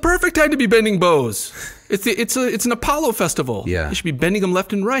take. It's the perfect time to be bending bows. It's an Apollo festival. Yeah. You should be bending them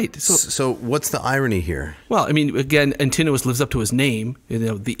left and right. So what's the irony here? Well, I mean, again, Antinous lives up to his name,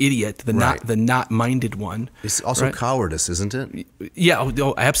 the idiot, the not-minded one. It's also cowardice, isn't it? Yeah,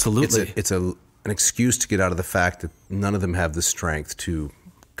 absolutely. It's an excuse to get out of the fact that none of them have the strength to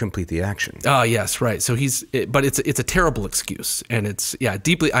complete the action. Oh, yes, right. So but it's a terrible excuse, and it's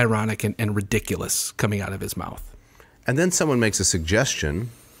deeply ironic and ridiculous coming out of his mouth. And then someone makes a suggestion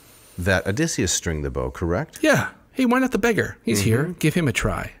that Odysseus string the bow, correct? Yeah. Hey, why not the beggar? He's here. Give him a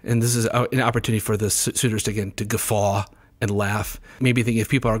try. And this is an opportunity for the suitors to guffaw and laugh. Maybe think if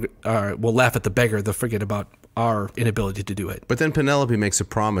people will laugh at the beggar, they'll forget about our inability to do it. But then Penelope makes a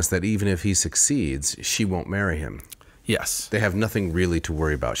promise that even if he succeeds, she won't marry him. Yes. They have nothing really to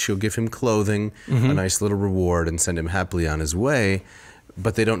worry about. She'll give him clothing, a nice little reward, and send him happily on his way,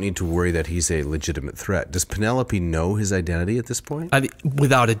 but they don't need to worry that he's a legitimate threat. Does Penelope know his identity at this point?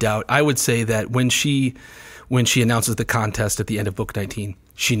 Without a doubt. I would say that when she announces the contest at the end of Book 19,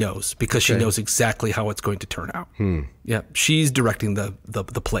 she knows, because she knows exactly how it's going to turn out. Yeah, she's directing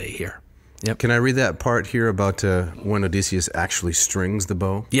the play here. Yep. Can I read that part here about when Odysseus actually strings the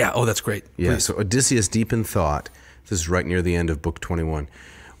bow? Yeah, that's great. Yeah, Please. So Odysseus, deep in thought, this is right near the end of Book 21,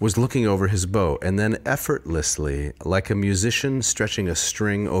 was looking over his bow, and then effortlessly, like a musician stretching a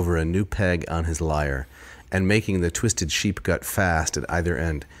string over a new peg on his lyre, and making the twisted sheep gut fast at either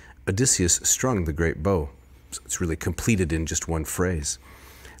end, Odysseus strung the great bow. So it's really completed in just one phrase.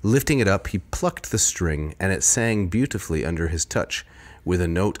 Lifting it up, he plucked the string, and it sang beautifully under his touch, with a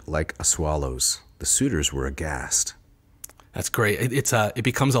note like a swallow's. The suitors were aghast. That's great. It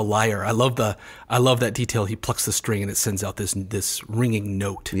becomes a lyre. I love that detail. He plucks the string and it sends out this ringing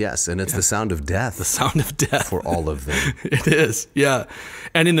note. Yes, and it's the sound of death. The sound of death for all of them. It is. Yeah.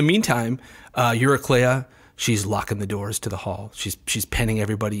 And in the meantime, Eurycleia, she's locking the doors to the hall. She's penning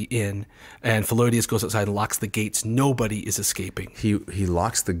everybody in, and Leodes goes outside and locks the gates. Nobody is escaping. He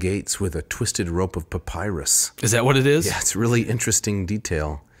locks the gates with a twisted rope of papyrus. Is that what it is? Yeah, it's really interesting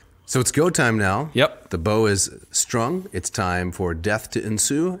detail. So it's go time now. Yep. The bow is strung. It's time for death to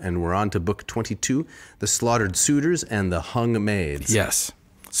ensue, and we're on to Book 22, the slaughtered suitors and the hung maids. Yes.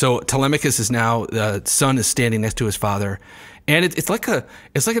 So Telemachus is now, the son is standing next to his father, and it's like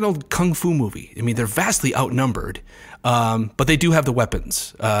an old kung fu movie. I mean, they're vastly outnumbered, but they do have the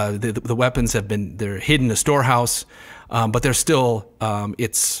weapons. The weapons they're hidden in a storehouse, but they're still,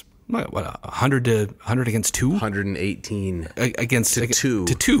 it's what, 100 against 2? 118 against to 2.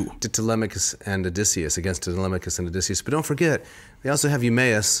 To 2. To Telemachus and Odysseus, against Telemachus and Odysseus. But don't forget, they also have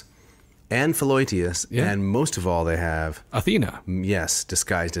Eumaeus and Philœtius, and most of all they have Athena. Yes,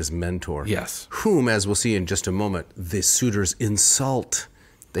 disguised as Mentor. Yes. Whom, as we'll see in just a moment, the suitors insult.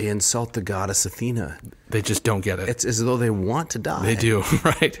 They insult the goddess Athena. They just don't get it. It's as though they want to die. They do,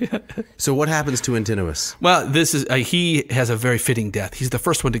 right? So what happens to Antinous? Well, he has a very fitting death. He's the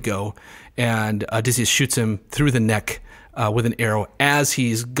first one to go, and Odysseus shoots him through the neck with an arrow as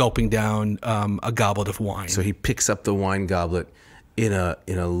he's gulping down a goblet of wine. So he picks up the wine goblet. In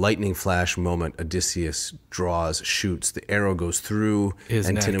a lightning flash moment, Odysseus shoots. The arrow goes through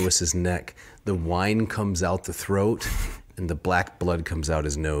Antinous' neck. The wine comes out the throat, and the black blood comes out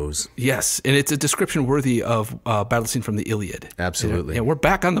his nose. Yes, and it's a description worthy of a battle scene from the Iliad. Absolutely. Yeah, we're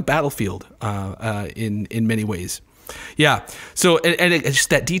back on the battlefield in many ways. Yeah. So, and it's just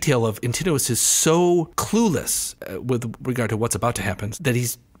that detail of Antinous is so clueless with regard to what's about to happen that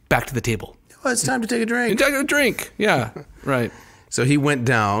he's back to the table. Oh, it's time to take a drink. It's time to drink. Yeah, right. So he went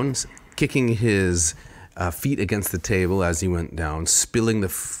down, kicking his feet against the table as he went down, spilling the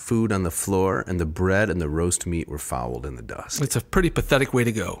food on the floor, and the bread and the roast meat were fouled in the dust. It's a pretty pathetic way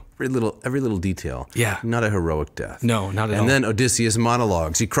to go. Every little detail. Yeah. Not a heroic death. No, not at all. And then Odysseus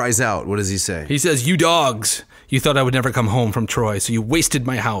monologues. He cries out. What does he say? He says, "You dogs! You thought I would never come home from Troy, so you wasted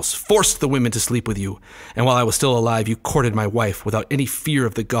my house, forced the women to sleep with you, and while I was still alive, you courted my wife without any fear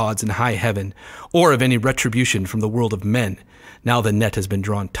of the gods in high heaven, or of any retribution from the world of men. Now the net has been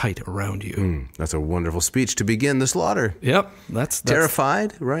drawn tight around you." That's a wonderful powerful speech to begin the slaughter. Yep, that's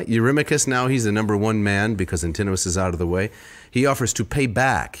terrified, right? Eurymachus, now he's the #1 man because Antinous is out of the way. He offers to pay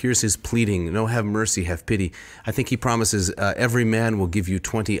back. Here's his pleading. No, have mercy, have pity. I think he promises every man will give you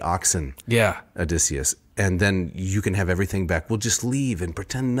 20 oxen, Odysseus, and then you can have everything back. We'll just leave and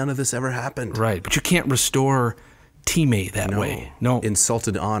pretend none of this ever happened. Right, but you can't restore Time that way. No.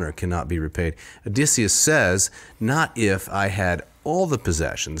 Insulted honor cannot be repaid. Odysseus says, not if I had all the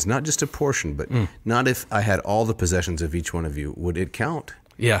possessions, not just a portion, but not if I had all the possessions of each one of you, would it count?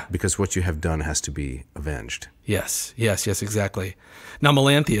 Yeah. Because what you have done has to be avenged. Yes, exactly. Now,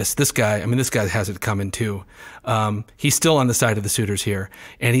 Melanthius, this guy has it coming too. He's still on the side of the suitors here,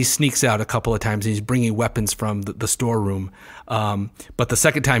 and he sneaks out a couple of times, and he's bringing weapons from the storeroom. But the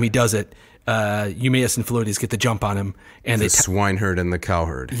second time he does it, Eumaeus and Leodes get the jump on him. And the swineherd and the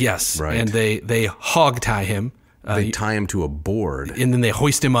cowherd. Yes, right. And they hog tie him. They tie him to a board. And then they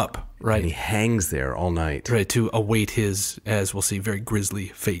hoist him up. Right. And he hangs there all night. Right, to await his, as we'll see, very grisly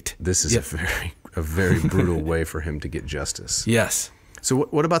fate. This is a very brutal way for him to get justice. Yes. So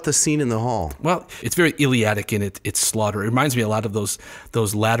what about the scene in the hall? Well, it's very Iliadic in its slaughter. It reminds me a lot of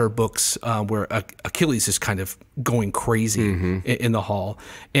those latter books where Achilles is kind of going crazy in the hall.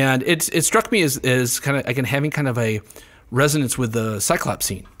 And it struck me as kind of, again, having kind of a resonance with the Cyclops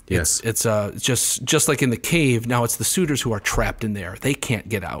scene. Yes. It's just like in the cave, now it's the suitors who are trapped in there. They can't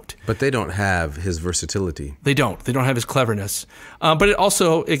get out. But they don't have his versatility. They don't have his cleverness. But it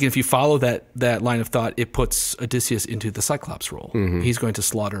also, again, if you follow that line of thought, it puts Odysseus into the Cyclops role. He's going to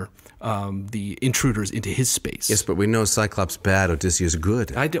slaughter the intruders into his space. Yes, but we know Cyclops bad, Odysseus good.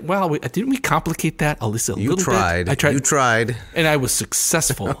 Didn't we complicate that a little bit? You tried. You tried. And I was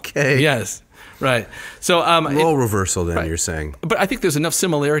successful. Okay. Yes. Right. So role reversal then, you're saying. But I think there's enough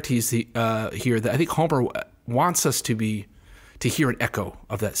similarities here that I think Homer wants us to hear an echo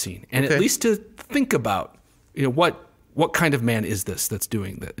of that scene, and at least to think about what kind of man is this that's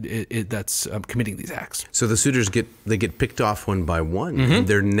doing that, that's committing these acts. So the suitors get picked off one by one, and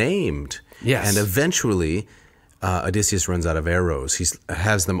they're named. Yes. And eventually Odysseus runs out of arrows. He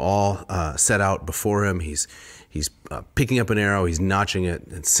has them all set out before him. He's picking up an arrow, he's notching it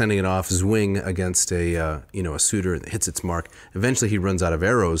and sending it off his wing against a suitor, and it hits its mark. Eventually he runs out of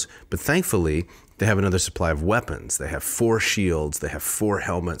arrows, but thankfully they have another supply of weapons. They have 4 shields, they have 4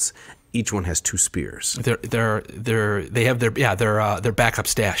 helmets. Each one has 2 spears. They have their backup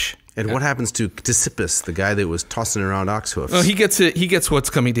stash. And what happens to Ctesippus, the guy that was tossing around ox hoofs? Oh, he gets what's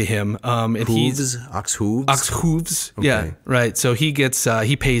coming to him. And hooves? Ox hooves? Ox hooves. Okay. Yeah, right. So he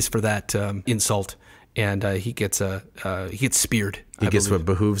pays for that insult. And he gets speared. He gets what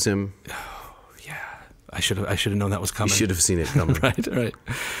behooves him. Oh, yeah, I should have known that was coming. You should have seen it coming. Right.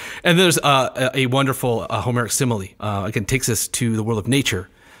 And there's a wonderful Homeric simile. Again, takes us to the world of nature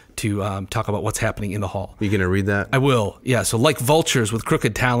to talk about what's happening in the hall. You gonna read that? I will. Yeah. So like vultures with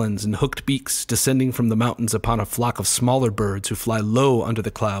crooked talons and hooked beaks descending from the mountains upon a flock of smaller birds who fly low under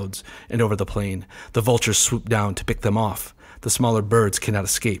the clouds and over the plain, the vultures swoop down to pick them off. The smaller birds cannot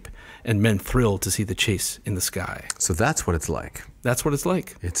escape, and men thrill to see the chase in the sky. So that's what it's like. That's what it's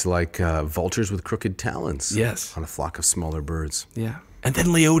like. It's like vultures with crooked talons. Yes. On a flock of smaller birds. Yeah. And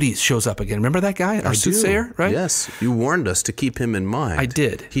then Leodes shows up again. Remember that guy? Our soothsayer, right? Yes. You warned us to keep him in mind. I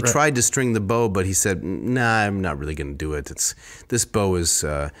did. He tried to string the bow, but he said, nah, I'm not really going to do it. This bow is...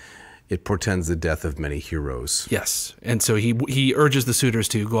 it portends the death of many heroes. Yes. And so he urges the suitors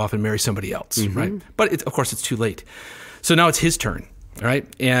to go off and marry somebody else, right? But of course, it's too late. So now it's his turn, all right?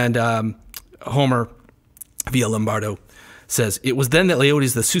 And Homer, via Lombardo, says, "It was then that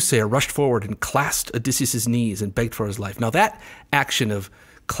Leodes the soothsayer rushed forward and clasped Odysseus' knees and begged for his life." Now that action of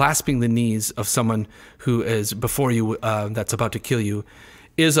clasping the knees of someone who is before you, that's about to kill you,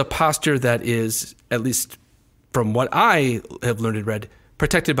 is a posture that is, at least from what I have learned and read,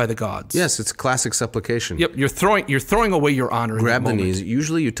 protected by the gods. Yes, it's classic supplication. Yep, you're throwing away your honor. Grab in that the moment. knees.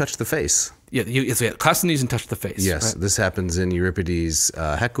 Usually you touch the face. Yeah, clasp the knees and touch the face. Yes, right? This happens in Euripides'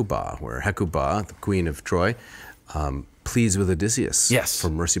 Hecuba, where Hecuba, the queen of Troy, pleads with Odysseus for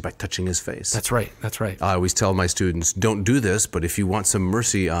mercy by touching his face. That's right. I always tell my students, don't do this, but if you want some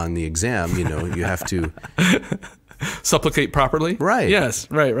mercy on the exam, you have to... Supplicate properly? Right.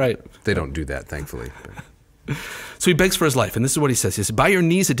 Yes, right. They don't do that, thankfully. So he begs for his life, and this is what he says. He says, "By your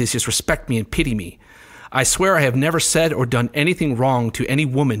knees, Odysseus, respect me and pity me. I swear I have never said or done anything wrong to any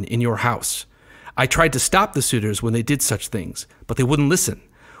woman in your house. I tried to stop the suitors when they did such things, but they wouldn't listen,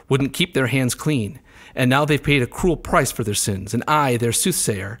 wouldn't keep their hands clean. And now they've paid a cruel price for their sins, and I, their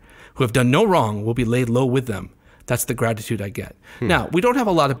soothsayer, who have done no wrong, will be laid low with them. That's the gratitude I get." Now, we don't have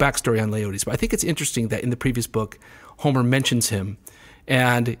a lot of backstory on Leodes, but I think it's interesting that in the previous book, Homer mentions him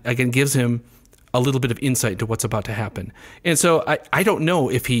and, again, gives him a little bit of insight into what's about to happen. And so I don't know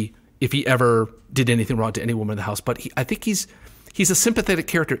if he ever did anything wrong to any woman in the house, but I think he's a sympathetic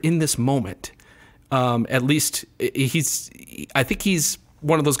character in this moment. At least I think he's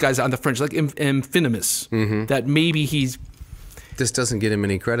one of those guys on the fringe, like Amphinomus, that maybe he's. This doesn't get him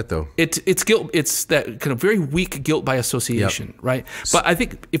any credit, though. It's guilt. It's that kind of very weak guilt by association, right? But I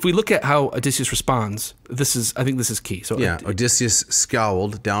think if we look at how Odysseus responds, I think this is key. So Odysseus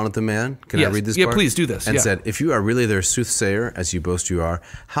scowled down at the man. Can I read this part? Yeah, please do this. And said, "If you are really their soothsayer, as you boast you are,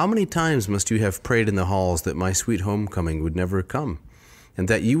 how many times must you have prayed in the halls that my sweet homecoming would never come, and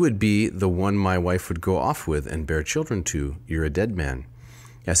that you would be the one my wife would go off with and bear children to? You're a dead man."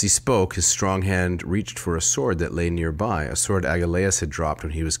 As he spoke, his strong hand reached for a sword that lay nearby, a sword Agelaus had dropped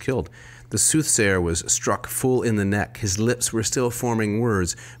when he was killed. The soothsayer was struck full in the neck. His lips were still forming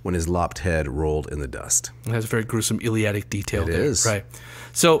words when his lopped head rolled in the dust. It has a very gruesome Iliadic detail there. It is. Right.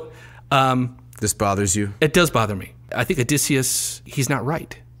 So... this bothers you? It does bother me. I think Odysseus, he's not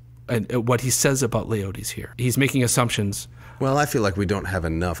right. And what he says about Leodes here. He's making assumptions. Well, I feel like we don't have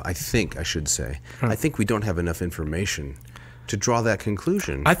enough, I think we don't have enough information to draw that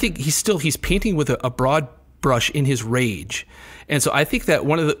conclusion. I think he's painting with a broad brush in his rage, and so I think that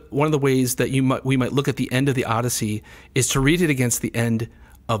one of the ways that we might look at the end of the Odyssey is to read it against the end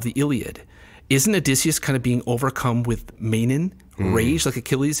of the Iliad. Isn't Odysseus kind of being overcome with Manon, rage like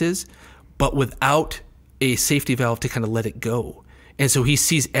Achilles is, but without a safety valve to kind of let it go? And so he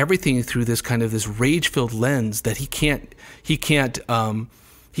sees everything through this rage-filled lens that he can't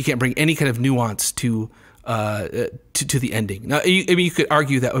bring any kind of nuance to the ending. Now, you could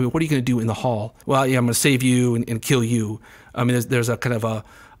argue that, what are you going to do in the hall? Well, I'm going to save you and kill you. I mean, there's a kind of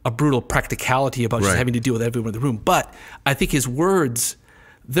a brutal practicality about just having to deal with everyone in the room. But I think his words,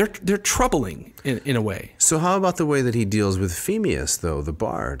 they're troubling in a way. So how about the way that he deals with Phemius, though, the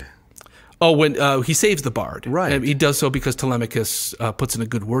bard? Oh, when he saves the bard. Right. And he does so because Telemachus puts in a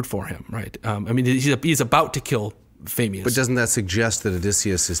good word for him, right? I mean, he's about to kill Phemius. But doesn't that suggest that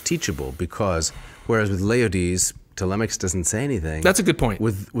Odysseus is teachable? Because whereas with Leodes, Telemachus doesn't say anything. That's a good point.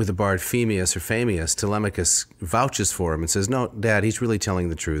 With the bard Phemius or Phemius, Telemachus vouches for him and says, "No, Dad, he's really telling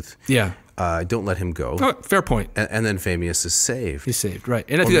the truth. Yeah. Don't let him go." Oh, fair point. And then Phemius is saved. He's saved, right?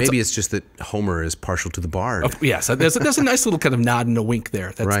 And I or think maybe it's just that Homer is partial to the bard. Yes, there's a nice little kind of nod and a wink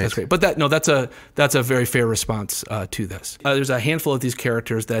there. That's great. But that's a very fair response to this. There's a handful of these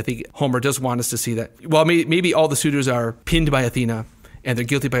characters that I think Homer does want us to see that. Well, maybe all the suitors are pinned by Athena and they're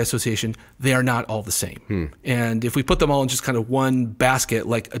guilty by association. They are not all the same. And if we put them all in just kind of one basket,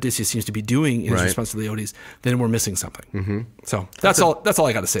 like Odysseus seems to be doing in his response to Leodes, then we're missing something. So that's all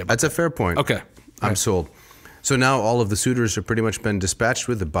I got to say about That's a fair point. Okay. I'm sold. So now all of the suitors have pretty much been dispatched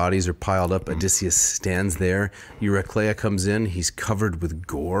with. The bodies are piled up. Odysseus stands there. Eurycleia comes in. He's covered with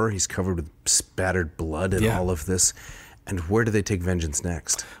gore. He's covered with spattered blood and all of this. And where do they take vengeance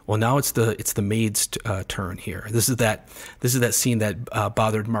next? Well, now it's the maids' turn here. This is that scene that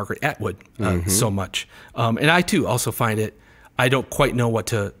bothered Margaret Atwood so much. And I too also find it. I don't quite know what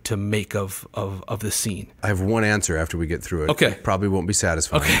to make of this scene. I have one answer after we get through it. Okay. Probably won't be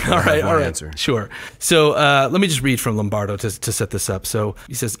satisfying. Okay, all right. Answer. Sure. So let me just read from Lombardo to set this up. So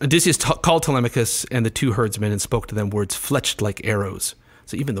he says, Odysseus called Telemachus and the two herdsmen and spoke to them words fletched like arrows.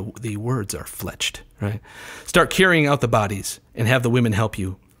 So even the words are fletched, right? Start carrying out the bodies and have the women help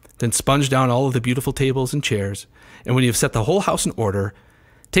you. Then sponge down all of the beautiful tables and chairs. And when you have set the whole house in order,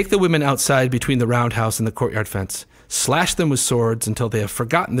 take the women outside between the roundhouse and the courtyard fence. Slash them with swords until they have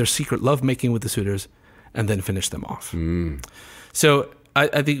forgotten their secret love-making with the suitors, and then finish them off. So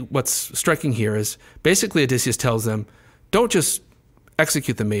I think what's striking here is basically Odysseus tells them, don't just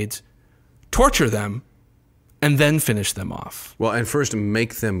execute the maids, torture them, and then finish them off. Well, and first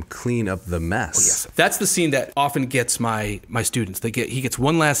make them clean up the mess. Oh, yes. That's the scene that often gets my students. He gets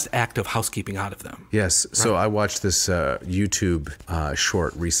one last act of housekeeping out of them. Yes. Right. So I watched this YouTube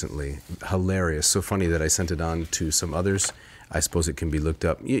short recently. Hilarious. So funny that I sent it on to some others. I suppose it can be looked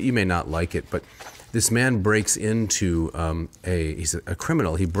up. You may not like it, but this man breaks into he's a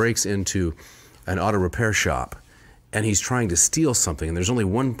criminal. He breaks into an auto repair shop. And he's trying to steal something, and there's only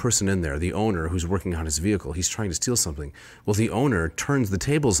one person in there, the owner, who's working on his vehicle. He's trying to steal something. Well, the owner turns the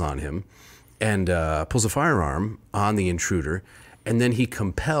tables on him and pulls a firearm on the intruder, and then he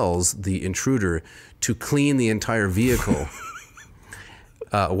compels the intruder to clean the entire vehicle.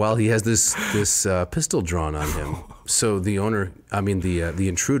 while he has this pistol drawn on him. So the owner, the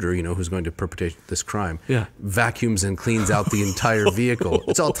intruder, who's going to perpetrate this crime, vacuums and cleans out the entire vehicle.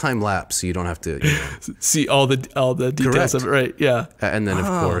 It's all time lapse, so you don't have to see all the details of it, right? Yeah. And then, of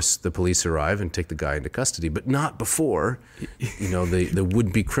course, the police arrive and take the guy into custody, but not before, the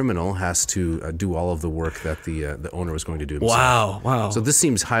would-be criminal has to do all of the work that the owner was going to do himself. Wow. So this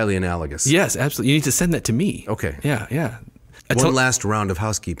seems highly analogous. Yes, absolutely. You need to send that to me. Okay. Yeah. One last round of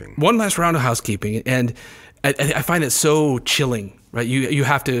housekeeping. And I find it so chilling, right? You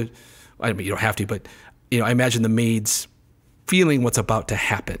have to, I mean, you don't have to, but I imagine the maids feeling what's about to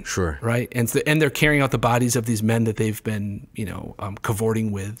happen. Sure. Right? And they're carrying out the bodies of these men that they've been,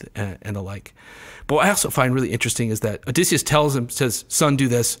 cavorting with and the like. But what I also find really interesting is that Odysseus says, son, do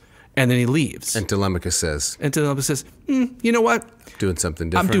this, and then he leaves. And Telemachus says, you know what? Doing something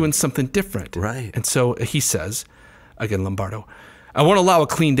different. I'm doing something different. Right. And so he says, again, Lombardo, I won't allow a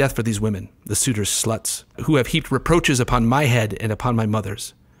clean death for these women, the suitors' sluts, who have heaped reproaches upon my head and upon my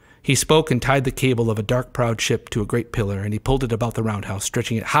mother's. He spoke and tied the cable of a dark prowed ship to a great pillar, and he pulled it about the roundhouse,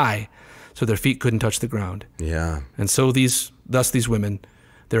 stretching it high so their feet couldn't touch the ground. Yeah. And so these women,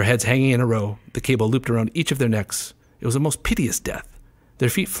 their heads hanging in a row, the cable looped around each of their necks. It was a most piteous death. Their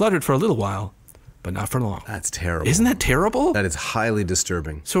feet fluttered for a little while, but not for long. That's terrible. Isn't that terrible? That is highly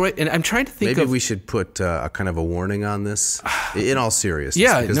disturbing. So, right, and I'm trying to think Maybe we should put a kind of a warning on this, in all seriousness.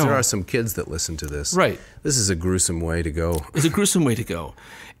 Yeah, because there are some kids that listen to this. Right. This is a gruesome way to go. It's a gruesome way to go.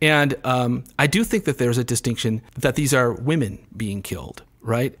 And I do think that there's a distinction that these are women being killed,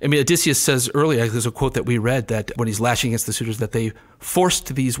 right? I mean, Odysseus says earlier, there's a quote that we read, that when he's lashing against the suitors, that they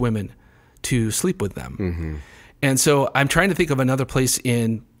forced these women to sleep with them. Mm-hmm. And so I'm trying to think of another place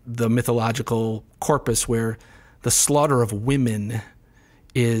in the mythological corpus where the slaughter of women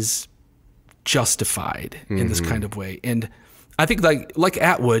is justified in this kind of way. And I think like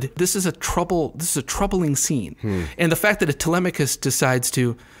Atwood, this is a troubling scene. And the fact that Telemachus decides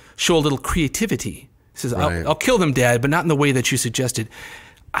to show a little creativity, he says, right. I'll kill them, Dad, but not in the way that you suggested.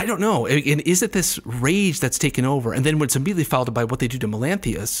 I don't know. And is it this rage that's taken over? And then when it's immediately followed by what they do to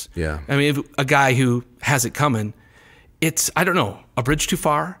Melanthius, I mean, if a guy who has it coming, it's, I don't know, a bridge too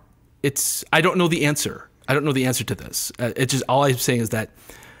far? I don't know the answer. I don't know the answer to this. It's just, all I'm saying is that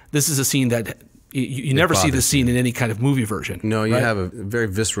this is a scene that you never see this scene in any kind of movie version. No, you have a very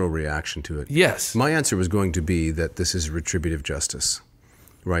visceral reaction to it. Yes. My answer was going to be that this is retributive justice,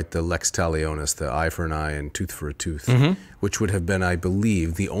 right? The lex talionis, the eye for an eye and tooth for a tooth, which would have been, I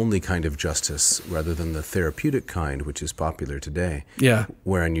believe, the only kind of justice rather than the therapeutic kind, which is popular today. Yeah.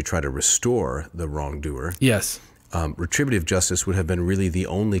 Wherein you try to restore the wrongdoer. Yes. Retributive justice would have been really the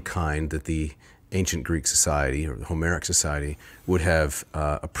only kind that the ancient Greek society or the Homeric society would have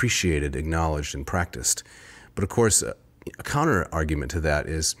appreciated, acknowledged, and practiced. But of course, a counter argument to that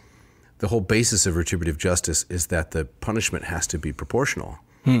is the whole basis of retributive justice is that the punishment has to be proportional.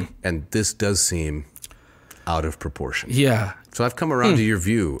 And this does seem out of proportion. Yeah. So I've come around to your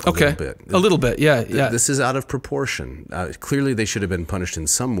view a little bit. A little bit, yeah. This is out of proportion. Clearly they should have been punished in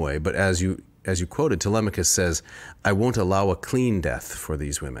some way, but as you quoted, Telemachus says, I won't allow a clean death for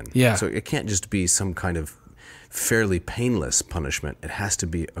these women. Yeah. So it can't just be some kind of fairly painless punishment. It has to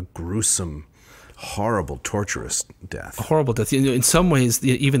be a gruesome, horrible, torturous death. A horrible death. In some ways,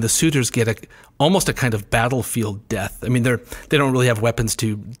 even the suitors get almost a kind of battlefield death. I mean, they don't really have weapons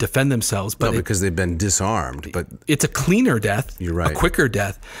to defend themselves. But because they've been disarmed. But it's a cleaner death. You're right. A quicker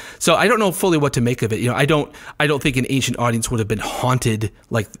death. So I don't know fully what to make of it. I don't think an ancient audience would have been haunted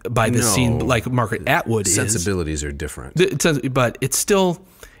by this scene like Margaret Atwood is. Sensibilities are different. But it's still.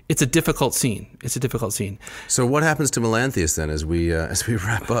 It's a difficult scene. It's a difficult scene. So what happens to Melanthius then as we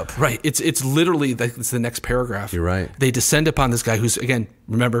wrap up? Right. It's literally it's the next paragraph. You're right. They descend upon this guy who's, again,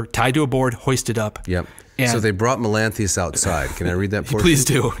 remember, tied to a board, hoisted up. Yep. So they brought Melanthius outside. Can I read that portion? Please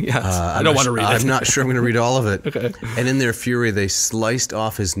do. Yes. I don't want to read it. I'm not sure I'm going to read all of it. Okay. And in their fury, they sliced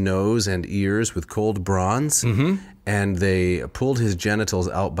off his nose and ears with cold bronze, and they pulled his genitals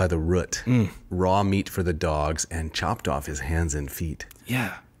out by the root, raw meat for the dogs, and chopped off his hands and feet.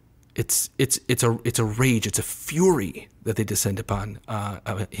 Yeah. It's a rage, it's a fury that they descend upon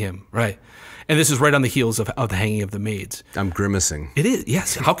him, right? And this is right on the heels of the hanging of the maids. I'm grimacing. It is,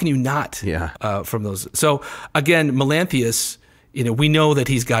 yes. How can you not? Yeah. From those. So again, Melanthius, we know that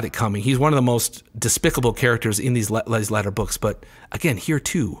he's got it coming. He's one of the most despicable characters in these latter books. But again, here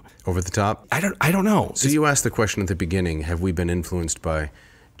too, over the top. I don't know. So you asked the question at the beginning: have we been influenced by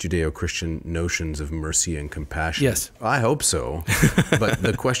Judeo-Christian notions of mercy and compassion? Yes. I hope so. But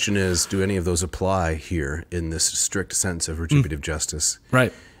the question is, do any of those apply here in this strict sense of retributive justice?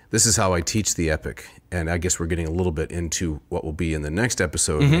 Right. This is how I teach the epic and I guess we're getting a little bit into what will be in the next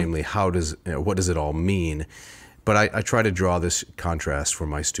episode, namely what does it all mean? But I try to draw this contrast for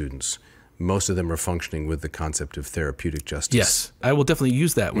my students. Most of them are functioning with the concept of therapeutic justice. Yes, I will definitely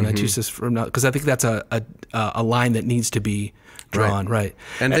use that when I teach this from now, because I think that's a line that needs to be drawn, right?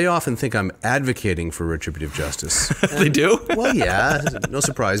 And they often think I'm advocating for retributive justice. They do? Well, yeah, no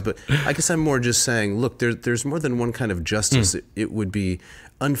surprise. But I guess I'm more just saying, look, there's more than one kind of justice. It would be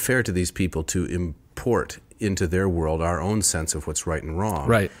unfair to these people to import into their world our own sense of what's right and wrong.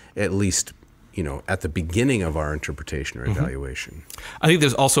 Right. At least, at the beginning of our interpretation or evaluation. I think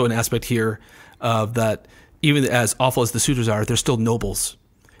there's also an aspect here of that even as awful as the suitors are, they're still nobles.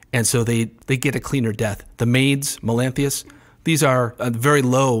 And so they get a cleaner death. The maids, Melanthius, these are very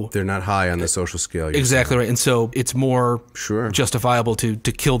low. They're not high on the social scale. Exactly right. And so it's more justifiable to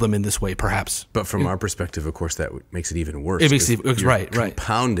kill them in this way, perhaps. But from our perspective, of course, that makes it even worse. It makes it, right.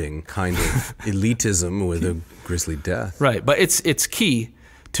 Compounding kind of elitism with a grisly death. Right. But it's key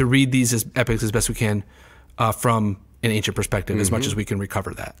to read these as epics as best we can from an ancient perspective, as much as we can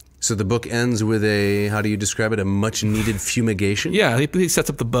recover that. So the book ends with a, how do you describe it, a much-needed fumigation? Yeah, he sets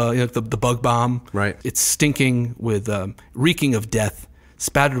up the bug bomb. Right. It's stinking with, reeking of death,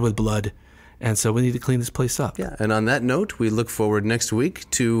 spattered with blood, and so we need to clean this place up. Yeah, and on that note, we look forward next week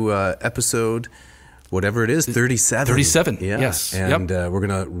to episode, whatever it is, 37. 37, yeah. Yes. And we're going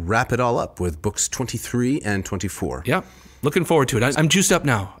to wrap it all up with books 23 and 24. Yep. Looking forward to it. I'm juiced up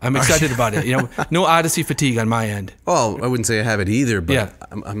now. I'm excited about it. No Odyssey fatigue on my end. Well, I wouldn't say I have it either, but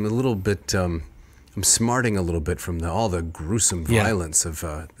I'm a little bit, I'm smarting a little bit from all the gruesome violence of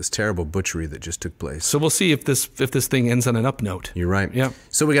this terrible butchery that just took place. So we'll see if this thing ends on an up note. You're right. Yeah.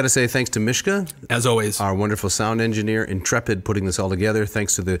 So we got to say thanks to Mishka, as always, our wonderful sound engineer, intrepid, putting this all together.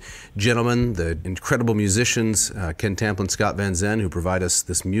 Thanks to the gentlemen, the incredible musicians, Ken Tamplin, Scott Van Zen, who provide us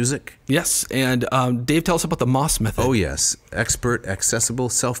this music. Yes, and Dave, tell us about the Moss method. Oh yes, expert, accessible,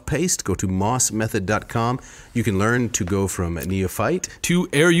 self-paced. Go to mossmethod.com. You can learn to go from neophyte to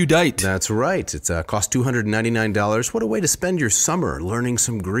erudite. That's right. It's cost $299. What a way to spend your summer learning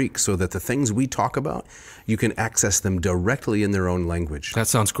some Greek so that the things we talk about, you can access them directly in their own language. That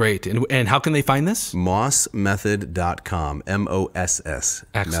sounds great. And how can they find this? Mossmethod.com, M-O-S-S,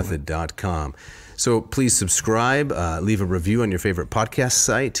 method.com. So please subscribe, leave a review on your favorite podcast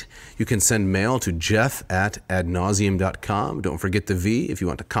site. You can send mail to jeff@adnauseum.com. Don't forget the V if you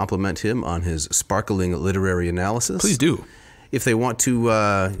want to compliment him on his sparkling literary analysis. Please do. If they want to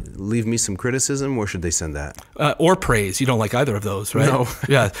leave me some criticism, where should they send that? Or praise. You don't like either of those, right? No.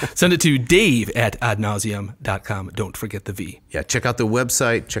 Yeah. Send it to dave@adnauseum.com. Don't forget the V. Yeah, check out the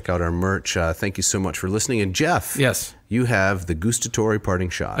website. Check out our merch. Thank you so much for listening. And Jeff. Yes. You have the gustatory parting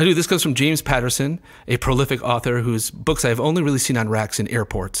shot. I do. This comes from James Patterson, a prolific author whose books I've only really seen on racks in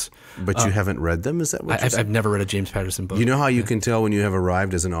airports. But you haven't read them? Is that what you're saying? I've never read a James Patterson book. You know how you can tell when you have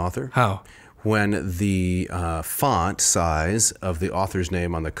arrived as an author? How? When the font size of the author's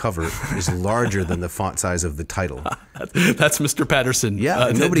name on the cover is larger than the font size of the title. That's Mr. Patterson.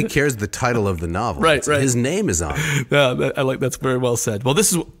 Yeah, nobody cares the title of the novel. Right. His name is on it. Yeah, I like that's very well said. Well,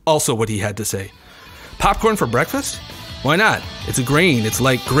 this is also what he had to say. Popcorn for breakfast? Why not? It's a grain. It's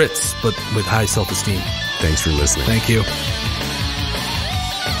like grits, but with high self-esteem. Thanks for listening. Thank you.